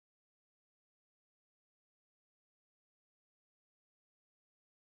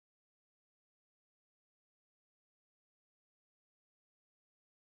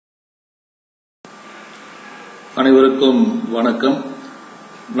அனைவருக்கும் வணக்கம்.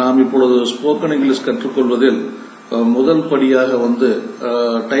 நாம் இப்பொழுது ஸ்போக்கன் இங்கிலீஷ் கற்றுக்கொள்வதில் முதல் படியாக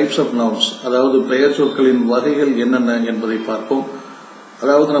டைப்ஸ் ஆஃப் நவுன்ஸ், அதாவது பெயர் சொற்களின் வகைகள் என்னென்ன என்பதை பார்ப்போம்.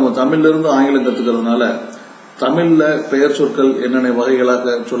 அதாவது நம்ம தமிழிலிருந்து ஆங்கிலம் கற்றுக்கிறதுனால தமிழ்ல பெயர் சொற்கள் என்னென்ன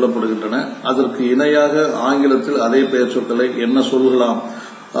வகைகளாக சொல்லப்படுகின்றன, அதற்கு இணையாக ஆங்கிலத்தில் அதே பெயர் சொற்களை என்ன சொல்லலாம்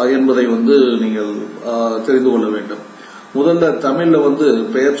என்பதை நீங்கள் தெரிந்து கொள்ள வேண்டும். முதல்ல தமிழ்ல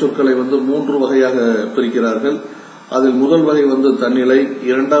பெயர் சொற்களை 3 வகையாக பிரிக்கிறார்கள். அதில் முதல் வகை தன்னிலை,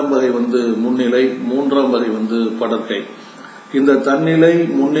 இரண்டாம் வகை முன்னிலை, மூன்றாம் வகை படர்க்கை. இந்த தன்னிலை,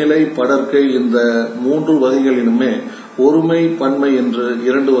 முன்னிலை, படர்க்கை இந்த 3 வகைகளிலுமே ஒருமை, பன்மை என்று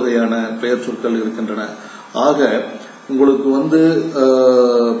 2 வகையான பெயர் சொற்கள் இருக்கின்றன. ஆக உங்களுக்கு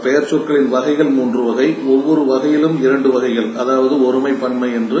பெயர் சொற்களின் வகைகள் 3 வகை, ஒவ்வொரு வகையிலும் 2 வகைகள், அதாவது ஒருமை,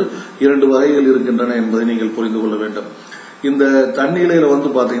 பன்மை என்று 2 வகைகள் இருக்கின்றன என்பதை நீங்கள் புரிந்து கொள்ள வேண்டும். இந்த தன்னிலையில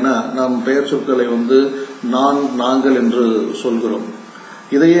பாத்தீங்கன்னா நாம் பெயர் சொற்களை நான், நாங்கள் என்று சொல்கிறோம்.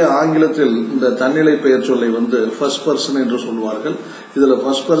 இதையே ஆங்கிலத்தில் இந்த தன்னிலை பெயர் சொல்லை ஃபர்ஸ்ட் பர்சன் என்று சொல்வார்கள். இதுல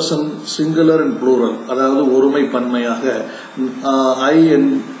first person singular and plural, அதாவது ஒருமை பன்மையாக ஐ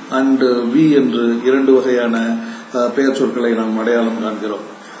அண்ட் வி என்று 2 வகையான பெயர் சொற்களை நாம் அடையாளம் காண்கிறோம்.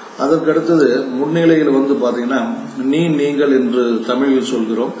 அதற்கடுத்தது முன்னிலையில் பாத்தீங்கன்னா நீ, நீங்கள் என்று தமிழில்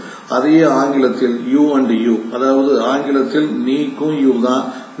சொல்கிறோம். அதையே ஆங்கிலத்தில் யூ அண்ட் யூ, அதாவது ஆங்கிலத்தில் நீக்கும் யூ தான்,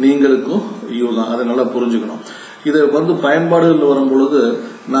 நீங்களுக்கும் யூ தான். அதை நல்லா புரிஞ்சுக்கணும். இதை பயன்பாடுகள் வரும் பொழுது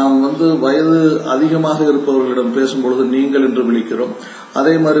நாம் வயது அதிகமாக இருப்பவர்களிடம் பேசும்பொழுது நீங்கள் என்று விളിக்கிறோம்.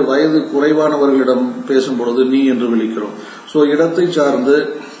 அதே மாதிரி வயது குறைவானவர்களிடம் பேசும் பொழுது நீ என்று விളിக்கிறோம். சோ இடத்தை சார்ந்து,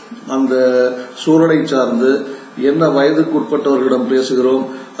 அந்த சூழலை சார்ந்து, என்ன வயதுக்கு உட்பட்டவர்களிடம் பேசுகிறோம்,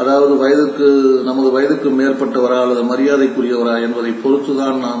 அதாவது நமது வயதுக்கு மேற்பட்டவரா அல்லது மரியாதைக்குரியவரா என்பதை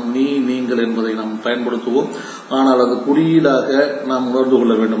பொறுத்துதான் நாம் நீ, நீங்கள் என்பதை நாம் பயன்படுத்துவோம். ஆனால் அது குறியீடாக நாம் உணர்ந்து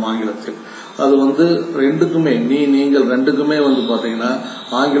கொள்ள வேண்டும். ஆங்கிலத்தில் அது ரெண்டுக்குமே, நீ, நீங்கள் ரெண்டுக்குமே பாத்தீங்கன்னா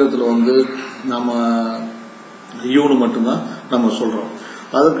ஆங்கிலத்தில் நம்ம யூனு மட்டும்தான் நம்ம சொல்றோம்.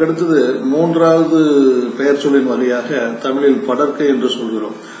 அதற்கடுத்தது மூன்றாவது பெயர் சொல்லின் வகையாக தமிழில் படர்க்கை என்று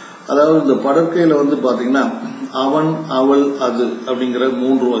சொல்கிறோம். அதாவது இந்த படர்க்கையில பாத்தீங்கன்னா அவன், அவள், அது அப்படிங்கிற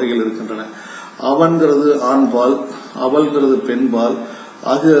 3 வகைகள் இருக்கின்றன. அவன்கிறது ஆண்பால், அவள்ங்கிறது பெண்பால்,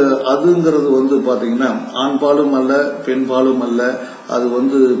 அதுங்கிறது பாத்தீங்கன்னா ஆண்பாலும் அல்ல, பெண்பாலும் அல்ல. அது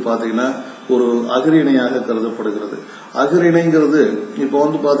பாத்தீங்கன்னா ஒரு அகிரிணையாக கருதப்படுகிறது. அகிரிணைங்கிறது இப்ப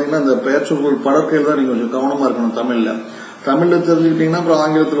பாத்தீங்கன்னா இந்த பெயர் சொற்கள் படற்கையில் தான் நீங்க கொஞ்சம் கவனமா இருக்கணும். தமிழ்ல தெரிஞ்சுக்கிட்டீங்கன்னா அப்புறம்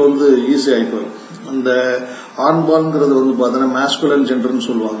ஆங்கிலத்தில் ஈஸி ஆயிட்டு வரும். அந்த ஆண்பால்ங்கிறது பாத்தீங்கன்னா மேஸ்குலன் ஜெண்டர்னு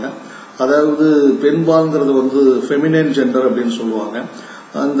சொல்லுவாங்க. அதாவது பெண்பால்ங்கிறது ஃபெமினைன் ஜெண்டர் அப்படின்னு சொல்லுவாங்க.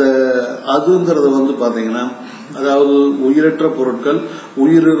 அந்த அதுங்கிறது பாத்தீங்கன்னா அதாவது உயிரற்ற பொருட்கள்,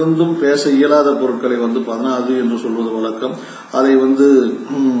 உயிரிருந்தும் பேச இயலாத பொருட்களை பாத்தீங்கன்னா அது என்று சொல்வது வழக்கம். அதை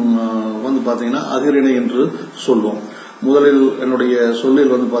பாத்தீங்கன்னா அகிரிணை என்று சொல்வோம். முதலில் என்னுடைய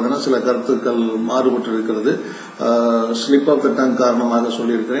சொல்லில் பாத்தீங்கன்னா சில கருத்துக்கள் மாறுபட்டு இருக்கிறது. ஸ்லிப் ஆஃப் த டங் காரணமாக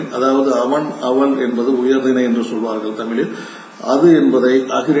சொல்லியிருக்கிறேன். அதாவது அவன், அவள் என்பது உயர்திணை என்று சொல்வார்கள் தமிழில், அது என்பதை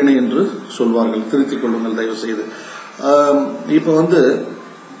அகிரிணை என்று சொல்வார்கள். திருத்திக் கொள்ளுங்கள் தயவு செய்து.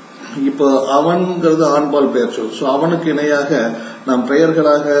 இப்ப அவன்கிறது ஆண்பால் பெயர் சொல். சோ அவனுக்கு இணையாக நாம்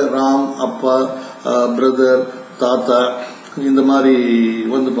பெயர்களாக ராம், அப்பா, பிரதர், தாத்தா இந்த மாதிரி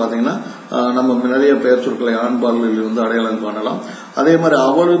பாத்தீங்கன்னா நம்ம நிறைய பெயர் சொற்களை ஆண்பால்களில் அடையாளம் காணலாம். அதே மாதிரி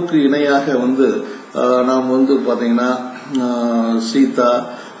அவளுக்கு இணையாக நாம் பாத்தீங்கன்னா சீதா,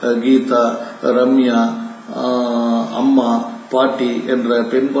 கீதா, ரம்யா, அம்மா, பாட்டி என்ற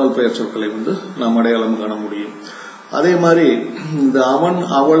பெண்பால் பெயர் சொற்களை நாம் அடையாளம் காண முடியும். அதே மாதிரி இந்த அவன்,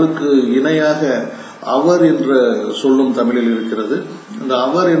 அவளுக்கு இணையாக அவர் என்ற சொல்லும் தமிழில் இருக்கிறது. இந்த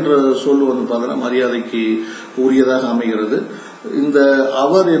அவர் என்ற சொல் பாத்தீங்கன்னா மரியாதைக்கு உரியதாக அமைகிறது. இந்த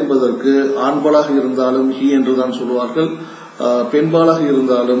அவர் என்பதற்கு ஆண்பாலாக இருந்தாலும் ஹி என்றுதான் சொல்வார்கள், பெண்பாலாக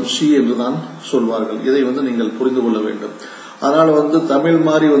இருந்தாலும் ஷி என்றுதான் சொல்வார்கள். இதை நீங்கள் புரிந்து கொள்ள வேண்டும். அதனால தமிழ்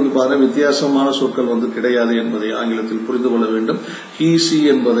மாதிரி பாத்தீங்கன்னா வித்தியாசமான சொற்கள் கிடையாது என்பதை ஆங்கிலத்தில் புரிந்து கொள்ள வேண்டும். ஹி, ஷி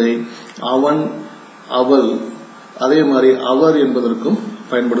என்பதை அவன், அவள், அதே மாதிரி அவர் என்பதற்கும்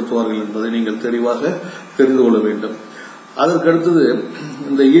பயன்படுத்துவார்கள் என்பதை நீங்கள் தெளிவாக தெரிந்து கொள்ள வேண்டும். அதற்கடுத்தது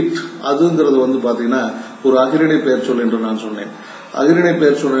இந்த இட், அதுங்கிறது பாத்தீங்கன்னா ஒரு அகிரிணை பெயர் சொல் என்று நான் சொன்னேன். அகிரிணை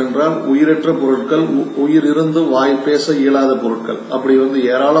பெயர் சொல் என்றால் உயிரற்ற பொருட்கள், உயிர் இருந்து வாய் பேச இயலாத பொருட்கள். அப்படி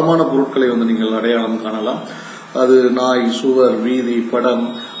ஏராளமான பொருட்களை நீங்கள் அடையாளம் காணலாம். அது நாய், சுவர், வீதி, படம்,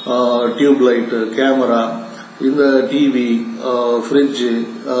 டியூப்லைட், கேமரா, இந்த டிவி, ஃப்ரிட்ஜ்,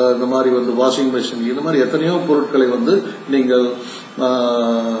 இந்த மாதிரி வாஷிங் மிஷின், இந்த மாதிரி எத்தனையோ பொருட்களை நீங்கள்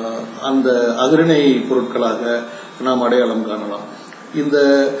அந்த அகிரிணை பொருட்களாக நாம் அடையாளம் காணலாம். இந்த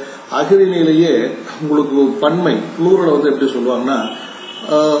அகிரிணையிலேயே உங்களுக்கு பன்மை ப்ளூரல் எப்படி சொல்லுவாங்கன்னா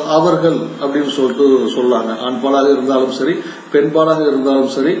அவர்கள் அப்படின்னு சொல்லிட்டு சொல்லாங்க. ஆண்பாலாக இருந்தாலும் சரி, பெண்பாலாக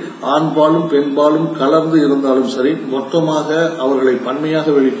இருந்தாலும் சரி, ஆண்பாலும் பெண்பாலும் கலந்து இருந்தாலும் சரி, மொத்தமாக அவர்களை பன்மையாக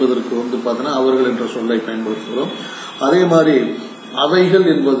வெளிப்பதற்கு பார்த்தீங்கன்னா அவர்கள் என்ற சொல்லை பயன்படுத்துகிறோம். அதே மாதிரி அவைகள்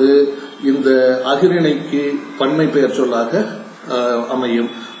என்பது இந்த அகிரிணைக்கு பன்மை பெயர் சொல்லாக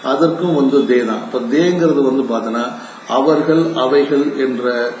அமையும். அதற்கும் தே தான். இப்ப தேங்கிறது பார்த்தீங்கன்னா அவர்கள் அவைகள் என்ற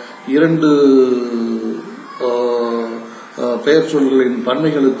இரண்டு பெயர் சொல்களின்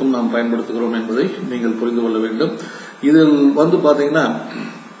பன்மைகளுக்கும் நாம் பயன்படுத்துகிறோம் என்பதை நீங்கள் புரிந்து கொள்ள வேண்டும். இதில் பாத்தீங்கன்னா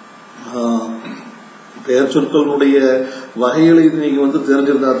பெயர் சொற்களுடைய வகைகளை நீங்க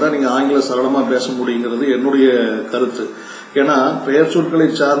தெரிஞ்சிருந்தா தான் நீங்க ஆங்கில சரளமா பேச முடியுங்கிறது என்னுடைய கருத்து. ஏன்னா பெயர் சொற்களை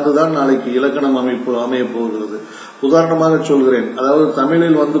சார்ந்துதான் நாளைக்கு இலக்கணம் அமைய போகிறது. உதாரணமாக சொல்கிறேன். அதாவது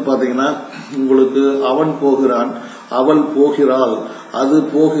தமிழில் பாத்தீங்கன்னா உங்களுக்கு அவன் போகிறான், அவள் போகிறாள், அது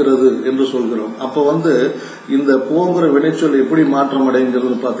போகிறது என்று சொல்கிறோம். அப்ப இந்த போங்கிற வினைச்சொல் எப்படி மாற்றம்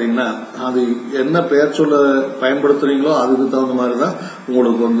அடைங்கிறது பாத்தீங்கன்னா அது என்ன பெயர் சொல்ல பயன்படுத்துறீங்களோ அதுக்கு தகுந்த மாதிரிதான்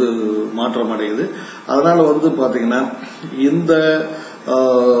உங்களுக்கு மாற்றம் அடையுது. அதனால பாத்தீங்கன்னா இந்த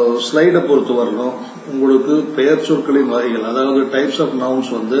ஸ்லைடை பொறுத்த வரணும் உங்களுக்கு பெயர் சொற்களின் வகைகள், அதாவது டைப்ஸ் ஆஃப்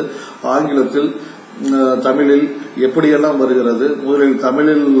நவுன்ஸ் ஆங்கிலத்தில் தமிழில் எப்படியெல்லாம் வருகிறது. முதலில்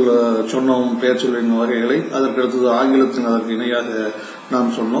தமிழில் சொன்னோம் பெயர் சொல்லின் வகைகளை, அதற்கடுத்தது ஆங்கிலத்தின் அதற்கு இணையாக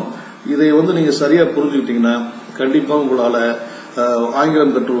நாம் சொன்னோம். இதை நீங்க சரியா புரிஞ்சுக்கிட்டீங்கன்னா கண்டிப்பா உங்களால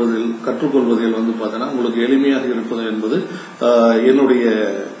ஆங்கிலம் கற்றுக்கொள்வதில் பாத்தீங்கன்னா உங்களுக்கு எளிமையாக இருப்பது என்பது என்னுடைய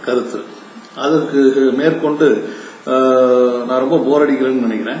கருத்து. அதற்கு மேற்கொண்டு நான் ரொம்ப போர் அடிக்கிறேன்னு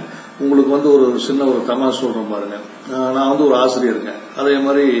நினைக்கிறேன். உங்களுக்கு ஒரு சின்ன ஒரு தமாஷ் சொல்றேன் பாருங்க. நான் ஒரு ஆசிரியருங்க. அதே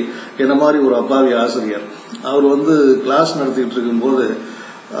மாதிரி என்ன மாதிரி ஒரு அப்பாவி ஆசிரியர். அவர் கிளாஸ் நடத்திட்டு இருக்கும் போது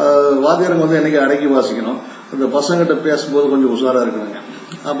வாத்தியாருங்க என்னைக்கு அடக்கி வாசிக்கணும். அந்த பசங்கிட்ட பேசும்போது கொஞ்சம் உஷாரா இருக்கணுங்க.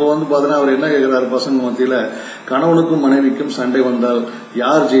 அப்போ பாத்தீங்கன்னா அவர் என்ன கேட்கிறாரு, பசங்க மத்தியில கணவனுக்கும் மனைவிக்கும் சண்டை வந்தால்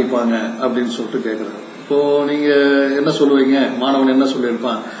யார் ஜெயிப்பாங்க அப்படின்னு சொல்லிட்டு கேட்கிறாரு. இப்போ நீங்க என்ன சொல்லுவீங்க? மாணவன் என்ன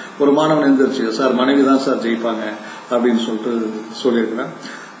சொல்லியிருப்பான்? ஒரு மாணவன் எந்திரிச்சு, சார் மனைவி தான் சார் ஜெயிப்பாங்க அப்படின்னு சொல்லிட்டு சொல்லியிருக்கிறேன்.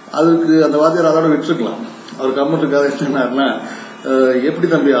 அதுக்கு அந்த வாத்தியார் அதோட விட்டுருக்கலாம். அவர் கம்மெண்ட்டுக்காக என்னன்னா, எப்படி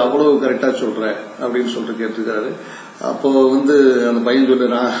தம்பி அவ்வளவு கரெக்டா சொல்ற அப்படின்னு சொல்லிட்டு கேட்டிருக்காரு. அப்போ அந்த பையன்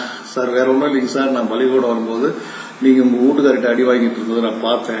சொல்லுறான், சார் வேற ஒன்றும் இல்லைங்க சார், நான் பள்ளிக்கூடம் வரும்போது நீங்க உங்க வீட்டுக்காரிட்ட அடி வாங்கிட்டு இருந்ததை நான்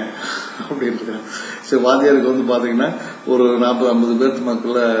பார்த்தேன் அப்படின்னு இருக்கேன். சரி, வாத்தியாருக்கு பாத்தீங்கன்னா ஒரு 40-50 பேருக்கு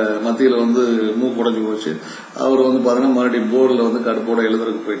மத்தியில மூக்கு உடைஞ்சு போச்சு. அவர் பாத்தீங்கன்னா மறுபடியும் போர்டுல கடுப்போட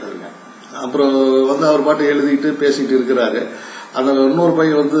எழுதுறதுக்கு போயிட்டாருங்க. அப்புறம் அவர் பாட்டு எழுதிட்டு பேசிட்டு இருக்கிறாரு. அந்த இன்னொரு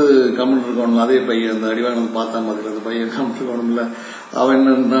பையன் கமெண்ட் இருக்கணும், அதே பையன் அந்த அடிவாங்க பார்த்தா மாதிரி அந்த பையன் கமெண்ட் இருக்கணும்ல, அவன்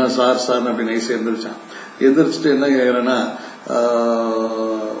என்ன சார் சார் அப்படின்னு நைஸ் எந்திரிச்சிட்டு என்ன கேட்கறேன்னா,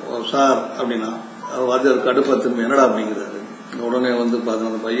 சார் அப்படின்னா வாத்தியார் கடுப்பா திரும்ப என்னடா அப்படிங்கிறாரு. உடனே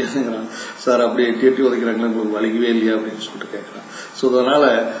பாத்தீங்கன்னா அந்த பையன் சார் அப்படியே கேட்டி உதைக்கிறாங்களே, உங்களுக்கு வலிக்கவே இல்லையா அப்படின்னு சொல்லிட்டு கேட்கறான். சோ அதனால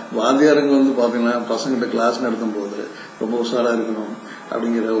வாத்தியாருங்க பாத்தீங்கன்னா பசங்கிட்ட கிளாஸ் நடத்தும் போது ரொம்ப உஷாரா இருக்கணும்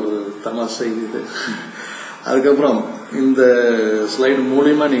அப்படிங்கிற ஒரு தமாஷ் செய்தி இது. அதுக்கப்புறம் இந்த ஸ்லைடு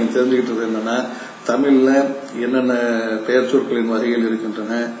மூலியமா நீங்க தெரிஞ்சுக்கிட்டது என்னன்னா, தமிழ்ல என்னென்ன பெயர் சொற்களின் வகைகள்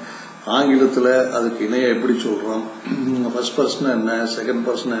இருக்கின்றன, ஆங்கிலத்துல அதுக்கு இணைய எப்படி சொல்றோம், ஃபர்ஸ்ட் பர்சன் என்ன, செகண்ட்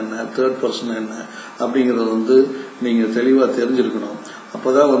பர்சன் என்ன, தேர்ட் பர்சன் என்ன அப்படிங்கறத நீங்க தெளிவா தெரிஞ்சிருக்கணும்.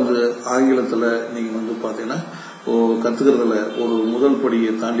 அப்பதான் ஆங்கிலத்துல நீங்க பாத்தீங்கன்னா கத்துக்கிறதுல ஒரு முதல்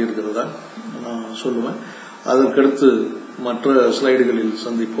படியை தாண்டி இருக்கிறதா நான் சொல்லுவேன். அதற்கடுத்து மற்ற ஸ்லைடுகளில்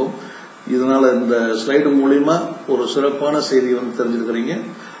சந்திப்போம். இதனால இந்த ஸ்லைடு மூலியமா ஒரு சிறப்பான செய்தி தெரிஞ்சிருக்கிறீங்க.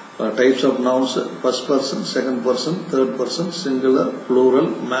 Types of nouns, first person, second person, third person, singular, plural,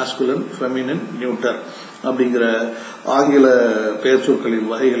 மாஸ்குலன், feminine, நியூட்டர் அப்படிங்கிற ஆங்கில பெயர்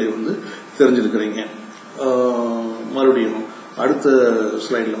சொற்களின் வகைகளை தெரிஞ்சிருக்கிறீங்க. மறுபடியும் அடுத்த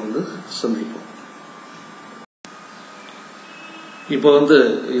ஸ்லைட்ல சந்திப்போம். இப்போ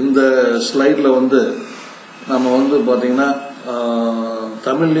இந்த ஸ்லைட்ல நம்ம பாத்தீங்கன்னா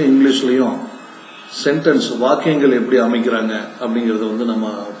தமிழ்லயும் இங்கிலீஷ்லயும் சென்டென்ஸ் வாக்கியங்கள் எப்படி அமைக்கிறாங்க அப்படிங்கறத நம்ம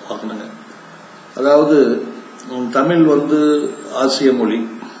பார்க்கணுங்க. அதாவது தமிழ் ஆசிய மொழி,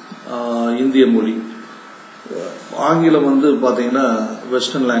 இந்திய மொழி, ஆங்கிலம் பாத்தீங்கன்னா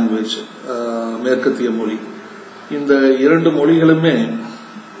வெஸ்டர்ன் லாங்குவேஜ், மேற்கத்திய மொழி. இந்த இரண்டு மொழிகளுமே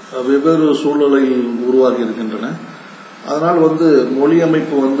வெவ்வேறு சூழலில் உருவாகி இருக்கின்றன. அதனால் மொழி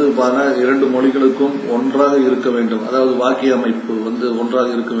அமைப்பு இரண்டு மொழிகளுக்கும் ஒன்றாக இருக்க வேண்டும், அதாவது வாக்கிய அமைப்பு ஒன்றாக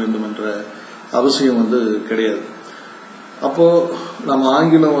இருக்க வேண்டும் என்ற அவசியம் கிடையாது. அப்போ நம்ம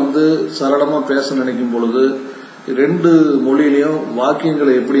ஆங்கிலம் சரளமா பேச நினைக்கும் பொழுது ரெண்டு மொழியிலையும்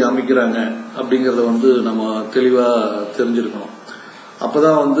வாக்கியங்களை எப்படி அமைக்கிறாங்க அப்படிங்கறத நம்ம தெளிவா தெரிஞ்சிருக்கணும்.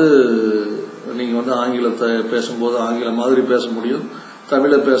 அப்பதான் நீங்க ஆங்கிலத்தை பேசும்போது ஆங்கிலம் மாதிரி பேச முடியும்,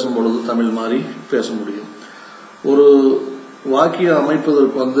 தமிழை பேசும் பொழுது தமிழ் மாதிரி பேச முடியும். ஒரு வாக்கியம்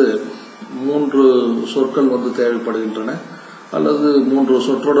அமைப்பதற்கு வந்து 3 சொற்கள் வந்து தேவைப்படுகின்றன அல்லது 3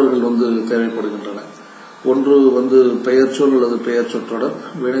 சொற்றொடர்கள் வந்து தேவைப்படுகின்றன. ஒன்று வந்து பெயர்ச்சொல் அல்லது பெயர் சொற்றொடர்,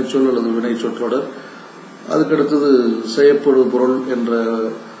 வினைச்சொல் அல்லது வினை சொற்றொடர், அதுக்கடுத்தது செய்யப்படு பொருள் என்ற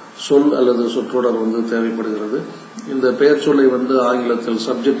சொல் அல்லது சொற்றொடர் வந்து தேவைப்படுகிறது. இந்த பெயர் சொல்லை வந்து ஆங்கிலத்தில்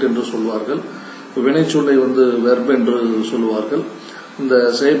சப்ஜெக்ட் என்று சொல்வார்கள், வினைச்சொல்லை வந்து வெர்ப் என்று சொல்லுவார்கள், இந்த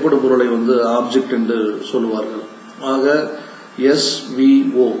செய்யப்படு பொருளை வந்து ஆப்ஜெக்ட் என்று சொல்லுவார்கள். ஆக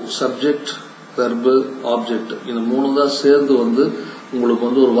SVO சப்ஜெக்ட் வெர்பு ஆப்ஜெக்ட் இந்த 3 தான் சேர்ந்து வந்து உங்களுக்கு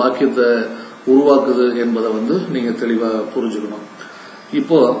வந்து ஒரு வாக்கியத்தை உருவாக்குது என்பதை வந்து நீங்க தெளிவா புரிஞ்சுக்கணும்.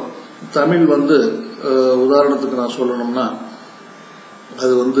 இப்போ தமிழ் வந்து உதாரணத்துக்கு நான் சொல்லணும்னா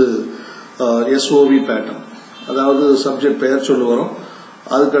அது வந்து SOV பேட்டர்ன், அதாவது சப்ஜெக்ட் பெயர் சொல்லு வரும்,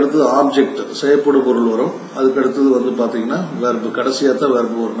 அதுக்கு அடுத்தது ஆப்ஜெக்ட் செய்யப்படும் பொருள் வரும், அதுக்கு அடுத்தது வந்து பாத்தீங்கன்னா வெர்பு, கடைசியா தான்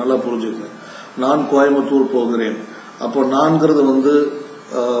வெர்பு வரும். நல்லா புரிஞ்சுக்கங்க. நான் கோயம்புத்தூர் போகிறேன், அப்போ நான்கிறது வந்து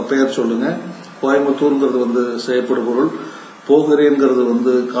பெயர் சொல்லுங்க, கோயம்புத்தூர்ங்கிறது வந்து செய்யப்படும் பொருள், போகிறேங்கிறது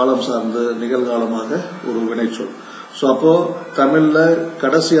வந்து காலம் சார்ந்து நிகழ்காலமாக ஒரு வினைச்சொல். ஸோ அப்போ தமிழ்ல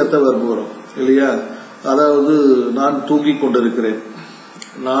கடைசியாத்தான் வெர்பு வரும் இல்லையா? அதாவது நான் தூங்கிக் கொண்டிருக்கிறேன்,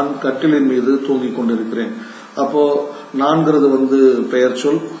 நான் கட்டிலின் மீது தூங்கிக் கொண்டிருக்கிறேன். அப்போ நான்கிறது வந்து பெயர்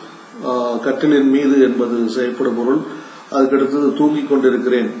சொல், கட்டிலின் மீது என்பது செய்யப்படும் பொருள், அதுக்கடுத்தது தூங்கிக்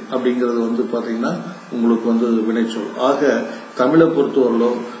கொண்டிருக்கிறேன் அப்படிங்கிறது வந்து பாத்தீங்கன்னா உங்களுக்கு வந்து வினைச்சொல். ஆக தமிழை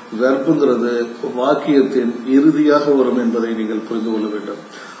பொறுத்தவரையிலும் வெர்புங்கிறது வாக்கியத்தின் இறுதியாக வரும் என்பதை நீங்கள் புரிந்து கொள்ள வேண்டும்.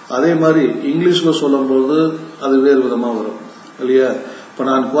 அதே மாதிரி இங்கிலீஷ்ல சொல்லும்போது அது வேறு விதமா வரும் இல்லையா? இப்ப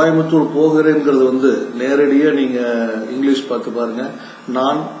நான் கோயம்புத்தூர் போகிறேங்கிறது வந்து நேரடியா நீங்க இங்கிலீஷ் பார்த்து பாருங்க.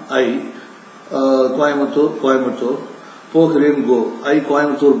 நான் கோயம்புத்தூர் போகிறேன் கோ,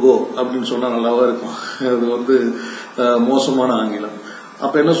 கோயம்புத்தூர் கோ அப்படின்னு சொன்னா நல்லாவா இருக்கும்? அது வந்து மோசமான ஆங்கிலம்.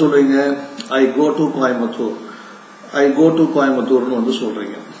 அப்ப என்ன சொல்றீங்க? ஐ கோ டு கோயம்புத்தூர்னு வந்து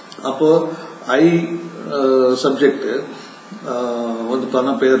சொல்றீங்க. அப்போ ஐ சப்ஜெக்ட் வந்து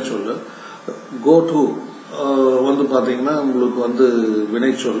பார்த்தா பெயர் சொல்லு, கோ டு வந்து பாத்தீங்கன்னா உங்களுக்கு வந்து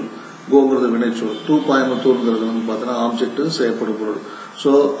வினைச்சொல், கோங்கிறது வினைச்சொல், டு கோயம்புத்தூர்ங்கிறது வந்து பாத்தீங்கன்னா ஆப்ஜெக்ட் செய்யப்படும் பொருள்.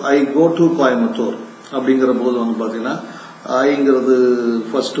 So I go to Coimbatore அப்படிங்கிற போது வந்து பாத்தீங்கன்னா ஐங்கிறது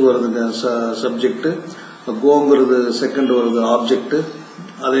ஃபர்ஸ்ட் வருதுங்க சப்ஜெக்ட், கோங்கிறது செகண்ட் வருது ஆப்ஜெக்ட்,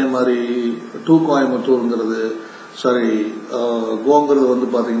 அதே மாதிரி டு கோயம்புத்தூர்ங்கிறது கோங்கிறது வந்து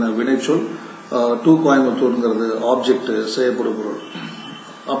பாத்தீங்கன்னா வினைச்சொல், டு கோயம்புத்தூர்ங்கிறது ஆப்ஜெக்ட் செய்யப்படும் பொருள்.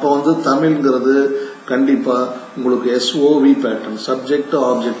 அப்ப வந்து தமிழ்ங்கிறது கண்டிப்பா உங்களுக்கு SOV pattern, subject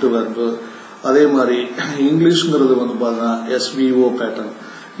object verb. அதே மாதிரி இங்கிலீஷ்ங்கிறது வந்து பாத்தீங்கன்னா SVO பேட்டர்ன்.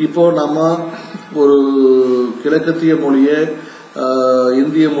 இப்போ நம்ம ஒரு கிழக்கத்திய மொழியை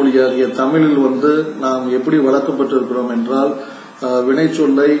இந்திய மொழியாகிய தமிழில் வந்து நாம் எப்படி வளர்க்கப்பட்டிருக்கிறோம் என்றால்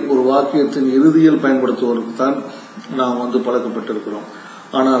வினைச்சொல்லை ஒரு வாக்கியத்தின் இறுதியில் பயன்படுத்துவதற்கு தான் நாம் வந்து பழக்கப்பட்டிருக்கிறோம்.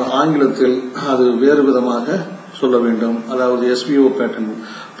 ஆனால் ஆங்கிலத்தில் அது வேறு விதமாக சொல்ல வேண்டும். அதாவது SVO பேட்டர்ன்,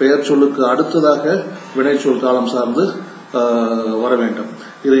 பெயர் சொல்லுக்கு அடுத்ததாக வினைச்சொல் காலம் சார்ந்து வர வேண்டும்.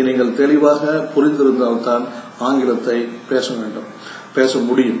 இதை நீங்கள் தெளிவாக புரிந்திருந்தால்தான் ஆங்கிலத்தை பேச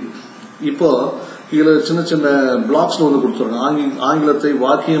முடியும். இப்போ இதுல சின்ன சின்ன பிளாக்ஸ் வந்து கொடுத்துருங்க. ஆங்கிலத்தை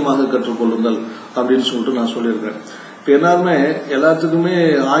வாக்கியமாக கற்றுக்கொள்ளுங்கள் அப்படின்னு சொல்லிட்டு நான் சொல்லியிருக்கேன். இப்ப எல்லாத்துக்குமே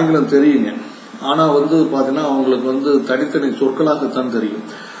ஆங்கிலம் தெரியுங்க, ஆனா வந்து பாத்தீங்கன்னா அவங்களுக்கு வந்து தனித்தனி சொற்களாகத்தான் தெரியும்.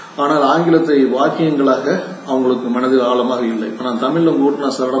 ஆனால் ஆங்கிலத்தை வாக்கியங்களாக அவங்களுக்கு மனதில் ஆழமாக இல்லை. இப்ப நான் தமிழ்ல உங்கள்கிட்ட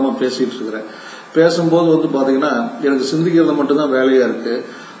நான் சரளமா பேசிட்டு இருக்கிறேன். பேசும்போது வந்து பாத்தீங்கன்னா எனக்கு சிந்திக்கிறது மட்டும்தான் வேலையா இருக்கு.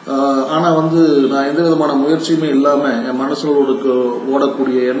 ஆனா வந்து நான் எந்த விதமான முயற்சியுமே இல்லாம என் மனசுல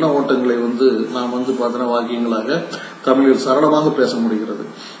ஓடக்கூடிய எண்ண ஓட்டங்களை வந்து நான் வந்து பாத்தீங்கன்னா வாக்கியங்களாக தமிழில் சரளமாக பேச முடிகிறது.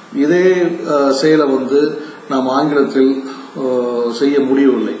 இதே செயலை வந்து நாம் ஆங்கிலத்தில் செய்ய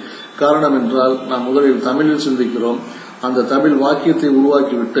முடியவில்லை. காரணம் என்றால் நாம் முதலில் தமிழில் சிந்திக்கிறோம், அந்த தமிழ் வாக்கியத்தை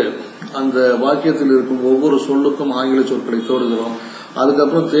உருவாக்கிவிட்டு அந்த வாக்கியத்தில் இருக்கும் ஒவ்வொரு சொல்லுக்கும் ஆங்கில சொற்களை தேடுகிறோம்.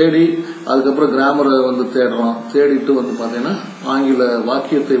 அதுக்கப்புறம் கிராமரை வந்து தேடிட்டு வந்து பாத்தீங்கன்னா ஆங்கில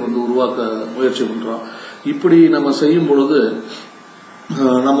வாக்கியத்தை வந்து உருவாக்க முயற்சி பண்றோம். இப்படி நம்ம செய்யும் பொழுது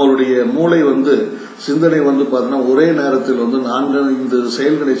நம்மளுடைய மூளை வந்து சிந்தனை வந்து பாத்தீங்கன்னா ஒரே நேரத்தில் வந்து 4-5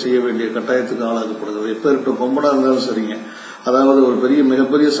 செயல்களை செய்ய வேண்டிய கட்டாயத்துக்கு ஆளாக்கப்படுகிறது. எப்ப இருக்க கொம்பனா இருந்தாலும் சரிங்க, அதாவது ஒரு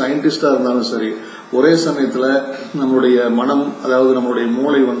மிகப்பெரிய சயின்டிஸ்டா இருந்தாலும் சரி, ஒரே சமயத்துல நம்மளுடைய மனம், அதாவது நம்மளுடைய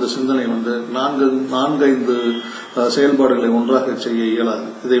மூளை வந்து சிந்தனை வந்து 4-5 செயல்பாடுகளை ஒன்றாக செய்ய இயலாது.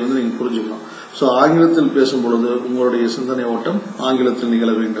 இதை வந்து நீங்க புரிஞ்சுக்கணும். சோ ஆங்கிலத்தில் பேசும் பொழுது உங்களுடைய சிந்தனை ஓட்டம் ஆங்கிலத்தில்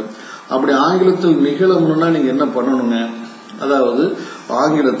நிகழ வேண்டும். அப்படி ஆங்கிலத்தில் நிகழணும்னா நீங்க என்ன பண்ணணுங்க? அதாவது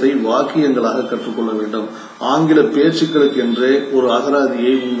ஆங்கிலத்தை வாக்கியங்களாக கற்றுக்கொள்ள வேண்டும். ஆங்கில பேச்சுக்களுக்கு என்றே ஒரு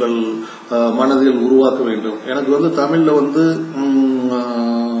அகராதியை உங்கள் மனதில் உருவாக்க வேண்டும். எனக்கு வந்து தமிழ்ல வந்து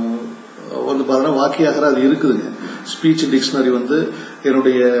பாத்தீங்கன்னா வாக்கிய அகராதி இருக்குதுங்க. ஸ்பீச் டிக்ஷனரி வந்து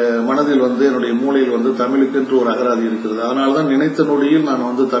என்னுடைய மனதில் வந்து என்னுடைய மூளையில் வந்து தமிழுக்கு என்று ஒரு அகராதி இருக்கிறது. அதனாலதான் நினைத்த நொடியில் நான்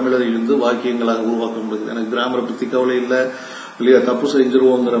வந்து தமிழை வந்து வாக்கியங்களாக உருவாக்க முடியுது. எனக்கு கிராமரை பத்தி கவலை இல்லை இல்லையா, தப்பு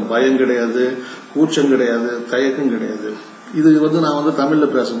செஞ்சிருவோங்கிற பயம் கிடையாது, கூச்சம் கிடையாது, தயக்கம் கிடையாது. இது வந்து நான் வந்து தமிழ்ல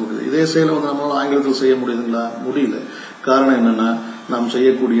பேச முடியுது. இதே செயலை வந்து நம்மளால ஆங்கிலத்தில் செய்ய முடியுதுங்களா? முடியல. காரணம் என்னன்னா நாம்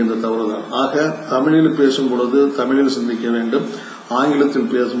செய்யக்கூடிய இந்த தவறுதான். ஆக தமிழில் பேசும் பொழுது தமிழில் சிந்திக்க வேண்டும்,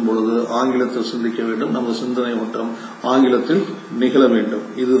 ஆங்கிலத்தில் பேசும் பொழுது ஆங்கிலத்தில் சிந்திக்க வேண்டும், நமது சிந்தனை ஓட்டம் ஆங்கிலத்தில் நிகழ வேண்டும்.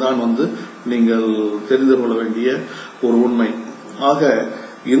 இதுதான் வந்து நீங்கள் தெரிந்து கொள்ள வேண்டிய ஒரு உண்மை. ஆக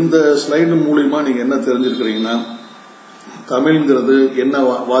இந்த ஸ்லைடு மூலியமா நீங்க என்ன தெரிஞ்சிருக்கிறீங்கன்னா, தமிழ்ங்கிறது என்ன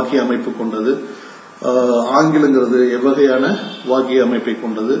வாக்கிய அமைப்பு கொண்டது, ஆங்கிலங்கிறது எவ்வகையான வாக்கிய அமைப்பை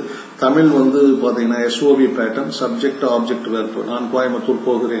கொண்டது. தமிழ் வந்து பாத்தீங்கன்னா SOV pattern, subject object verb, நான் கோயம்புத்தூர்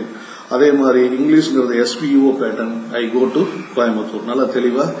போகிறேன். அதே மாதிரி இங்கிலீஷ்ங்கிறது SVO pattern, I go to Coimbatore. நல்லா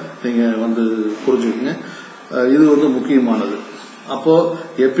தெளிவா நீங்க வந்து புரிஞ்சுக்கங்க. இது வந்து முக்கியமானது. அப்போ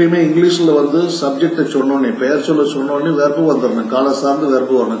எப்பயுமே இங்கிலீஷ்ல வந்து சப்ஜெக்ட சொன்னோடனே, பெயர் சொல்ல சொன்னோடனே வெர்பு வந்துடணும், கால சார்ந்து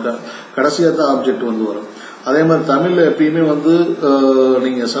வெர்பு வரணும், கடைசியா தான் ஆப்ஜெக்ட் வந்து வரும். அதே மாதிரி தமிழ்ல எப்பயுமே வந்து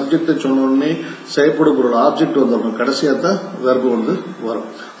நீங்க சப்ஜெக்ட சொன்னோடனே செயற்படும் பொருள் ஆப்ஜெக்ட் வந்துடணும், கடைசியா தான் வெர்பு வந்து வரும்.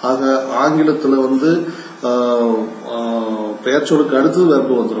 ஆக ஆங்கிலத்துல வந்து பெயர் சொல்லுக்கு அடுத்து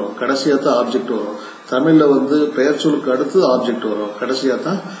வெர்பு வந்துடும், கடைசியா தான் ஆப்ஜெக்ட் வரும். தமிழ்ல வந்து பெயர் சொல்லுக்கு அடுத்து ஆப்ஜெக்ட் வரும், கடைசியா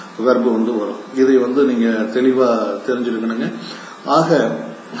தான் வெர்பு வந்து வரும். இதை வந்து நீங்க தெளிவா தெரிஞ்சுக்கணுங்க. ஆக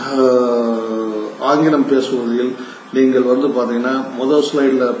ஆங்கிலம் பேசுவதில் நீங்கள் வந்து பாத்தீங்கன்னா முதல்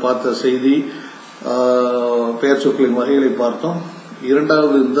ஸ்லைட்ல பார்த்த செய்தி பெயர் சொற்களின் வகைகளை பார்த்தோம்.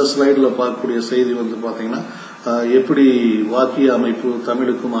 இரண்டாவது இந்த ஸ்லைட்ல பார்க்கக்கூடிய செய்தி வந்து பாத்தீங்கன்னா எப்படி வாக்கிய அமைப்பு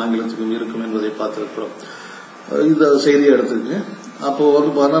தமிழுக்கும் ஆங்கிலத்துக்கும் இருக்கும் என்பதை பார்த்திருக்கிறோம். இந்த செய்தியை எடுத்துக்கங்க. அப்போ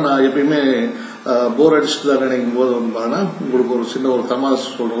வந்து பாத்தீங்கன்னா நான் எப்பயுமே போர் அடிச்சுட்டு தான் நினைக்கும் போது வந்து பாத்தீங்கன்னா உங்களுக்கு ஒரு சின்ன ஒரு தமாஷ்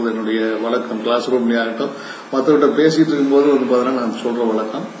சொல்றது என்னுடைய வழக்கம். கிளாஸ் ரூம்லயே ஆகட்டும், மற்றவர்கிட்ட பேசிட்டு இருக்கும் போது வந்து பாத்தீங்கன்னா நான் சொல்ற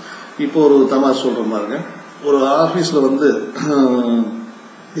வழக்கம். இப்போ ஒரு தமாஷ் சொல்ற பாருங்க. ஒரு ஆபீஸ்ல வந்து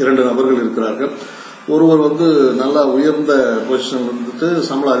 2 நபர்கள் இருக்கிறார்கள். ஒருவர் வந்து நல்லா உயர்ந்த பொசிஷன் வந்துட்டு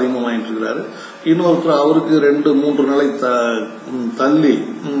சம்பளம் அதிகமாக வாங்கிட்டு இருக்கிறாரு. இன்னொருத்தர் அவருக்கு 2-3 நிலை தள்ளி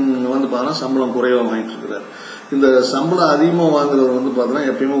வந்து பாத்தீங்கன்னா சம்பளம் குறைவா வாங்கிட்டு இருக்கிறாரு. இந்த சம்பளம் அதிகமாக வாங்குறவர் வந்து பாத்தீங்கன்னா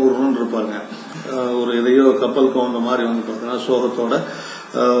எப்பயுமே ஒரு இருப்பாங்க, ஒரு எதையோ கப்பல் கவுந்த மாதிரி வந்து பாத்தீங்கன்னா சோகத்தோட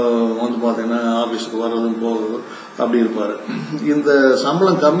வந்து பாத்தீங்கன்னா ஆபீஸுக்கு வர்றதும் போகிறதும் அப்படி இருப்பாரு. இந்த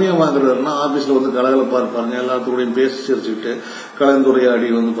சம்பளம் கம்மியா வாங்குறாருன்னா ஆபீஸ்ல வந்து கலகலப்பா இருப்பாருங்க, எல்லாத்துக்கூடையும் பேசி சிரிச்சுக்கிட்டு கலந்துரையாடி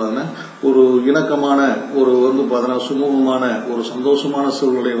வந்து பாத்தீங்கன்னா ஒரு இணக்கமான ஒரு வந்து பாத்தீங்கன்னா சுமூகமான ஒரு சந்தோஷமான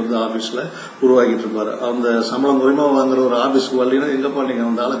சூழ்நிலை வந்து ஆபீஸ்ல உருவாக்கிட்டு இருப்பாரு. அந்த சம்பளம் குறைமா வாங்குற ஒரு ஆபீஸ்க்கு வரலன்னா எங்கப்பா நீங்க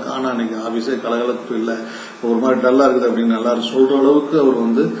வந்தாலும் காணா, நீங்க ஆபீஸே கலகலப்பு இல்லை, ஒரு மாதிரி டல்லா இருக்குது அப்படின்னு எல்லாரும் சொல்ற அளவுக்கு அவர்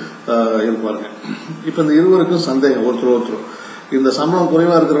வந்து இருப்பாருங்க. இப்ப இந்த இருவருக்கும் சந்தேகம் ஒருத்தர். இந்த சம்பளம்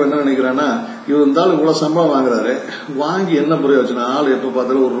குறைவா இருக்கிறவங்க என்ன நினைக்கிறான்னா, இவர் இருந்தாலும் இவ்வளவு சம்பளம் வாங்குறாரு, வாங்கி என்ன பிரயோஜனம், ஆள் எப்ப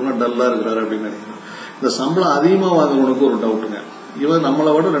பார்த்தாலும் ஒரு நாள் டல்லா இருக்கிறாரு அப்படின்னு நினைக்கிறேன். இந்த சம்பளம் அதிகமா வாங்குறவனுக்கு ஒரு டவுட்டுங்க, இவன்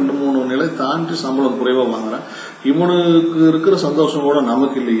நம்மளை விட 2-3 நிலை தாண்டி சம்பளம் குறைவா வாங்குறான், இவனுக்கு இருக்கிற சந்தோஷம் கூட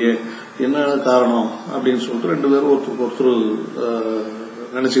நமக்கு இல்லையே, என்ன காரணம் அப்படின்னு சொல்லிட்டு 2 பேரும் ஒருத்தர்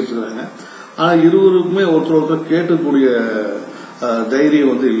நினைச்சிட்டு இருக்காங்க. ஆனா இருவருக்குமே ஒருத்தர் கேட்கக்கூடிய தைரியம்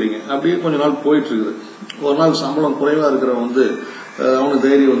வந்து இல்லைங்க. அப்படியே கொஞ்ச நாள் போயிட்டு இருக்குது. ஒரு நாள் சம்பளம் குறைவா இருக்கிறவன் வந்து அவனுக்கு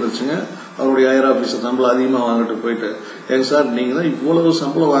தைரியம் வந்துருச்சுங்க. அவருடைய ஹையர் ஆபீசர் சம்பளம் அதிகமா வாங்கிட்டு போயிட்டு, ஏங்க சார் நீங்க தான் இவ்வளவு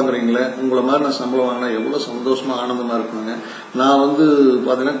சம்பளம் வாங்குறீங்களே, உங்களை மாதிரி நான் சம்பளம் வாங்கினா எவ்வளவு சந்தோஷமா ஆனந்தமா இருக்குங்க, நான் வந்து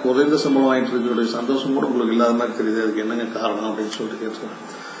பாத்தீங்கன்னா குறைந்த சம்பளம் வாங்கிட்டு இருக்கிற சந்தோஷம் கூட உங்களுக்கு இல்லாத மாதிரி தெரியுது, அதுக்கு என்னங்க காரணம் அப்படின்னு சொல்லிட்டு கேட்கிறேன்.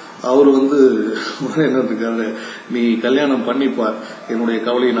 அவர் வந்து என்ன இருக்காரு, நீ கல்யாணம் பண்ணிப்பார், என்னுடைய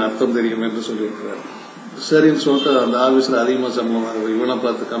கவலையின் அர்த்தம் தெரியும் என்று சொல்லியிருக்கிறார். சரின்னு சொல்லிட்டு அந்த ஆபீஸ்ல அதிகமா சம்பளம் வாங்குற இவனை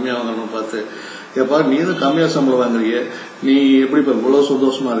பார்த்து கம்மியா வாங்கணும் பார்த்து, எப்பா நீ தான் கம்மியா சம்பளம் வாங்குறிய, நீ எப்படி இப்ப இவ்வளவு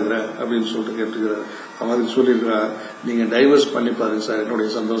சந்தோஷமா இருக்கிற அப்படின்னு சொல்லிட்டு கேட்டுக்கிறார். அவருக்கு சொல்லியிருக்கிறார், நீங்க டைவர்ஸ் பண்ணி பாருங்க சார், என்னுடைய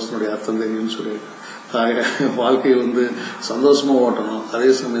சந்தோஷத்தினுடைய அர்த்தம் தெரியும்னு சொல்லியிருக்காரு. வாழ்க்கையை வந்து சந்தோஷமா ஓட்டணும், அதே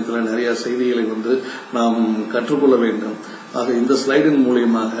சமயத்துல நிறைய செய்திகளை வந்து நாம் கற்றுக்கொள்ள வேண்டும். ஆக இந்த ஸ்லைடின்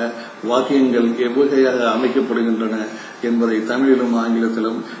மூலியமாக வாக்கியங்கள் எவ்வகையாக அமைக்கப்படுகின்றன என்பதை தமிழிலும்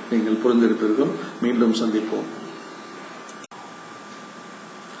ஆங்கிலத்திலும் நீங்கள் புரிந்திருப்பீர்கள். மீண்டும் சந்திப்போம்.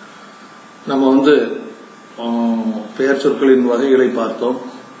 நம்ம வந்து பெயர் சொற்களின் வகைகளை பார்த்தோம்,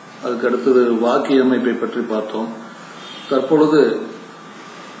 அதுக்கு அடுத்தது வாக்கிய அமைப்பை பற்றி பார்த்தோம். தற்பொழுது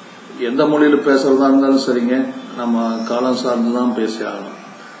எந்த மொழியில பேசுறதா இருந்தாலும் சரிங்க, நம்ம காலம் சார்ந்துதான் பேசி ஆகணும்.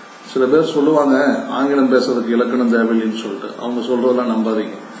 சில பேர் சொல்லுவாங்க ஆங்கிலம் பேசுறதுக்கு இலக்கணம் தேவையில்லைன்னு சொல்லிட்டு, அவங்க சொல்றதெல்லாம்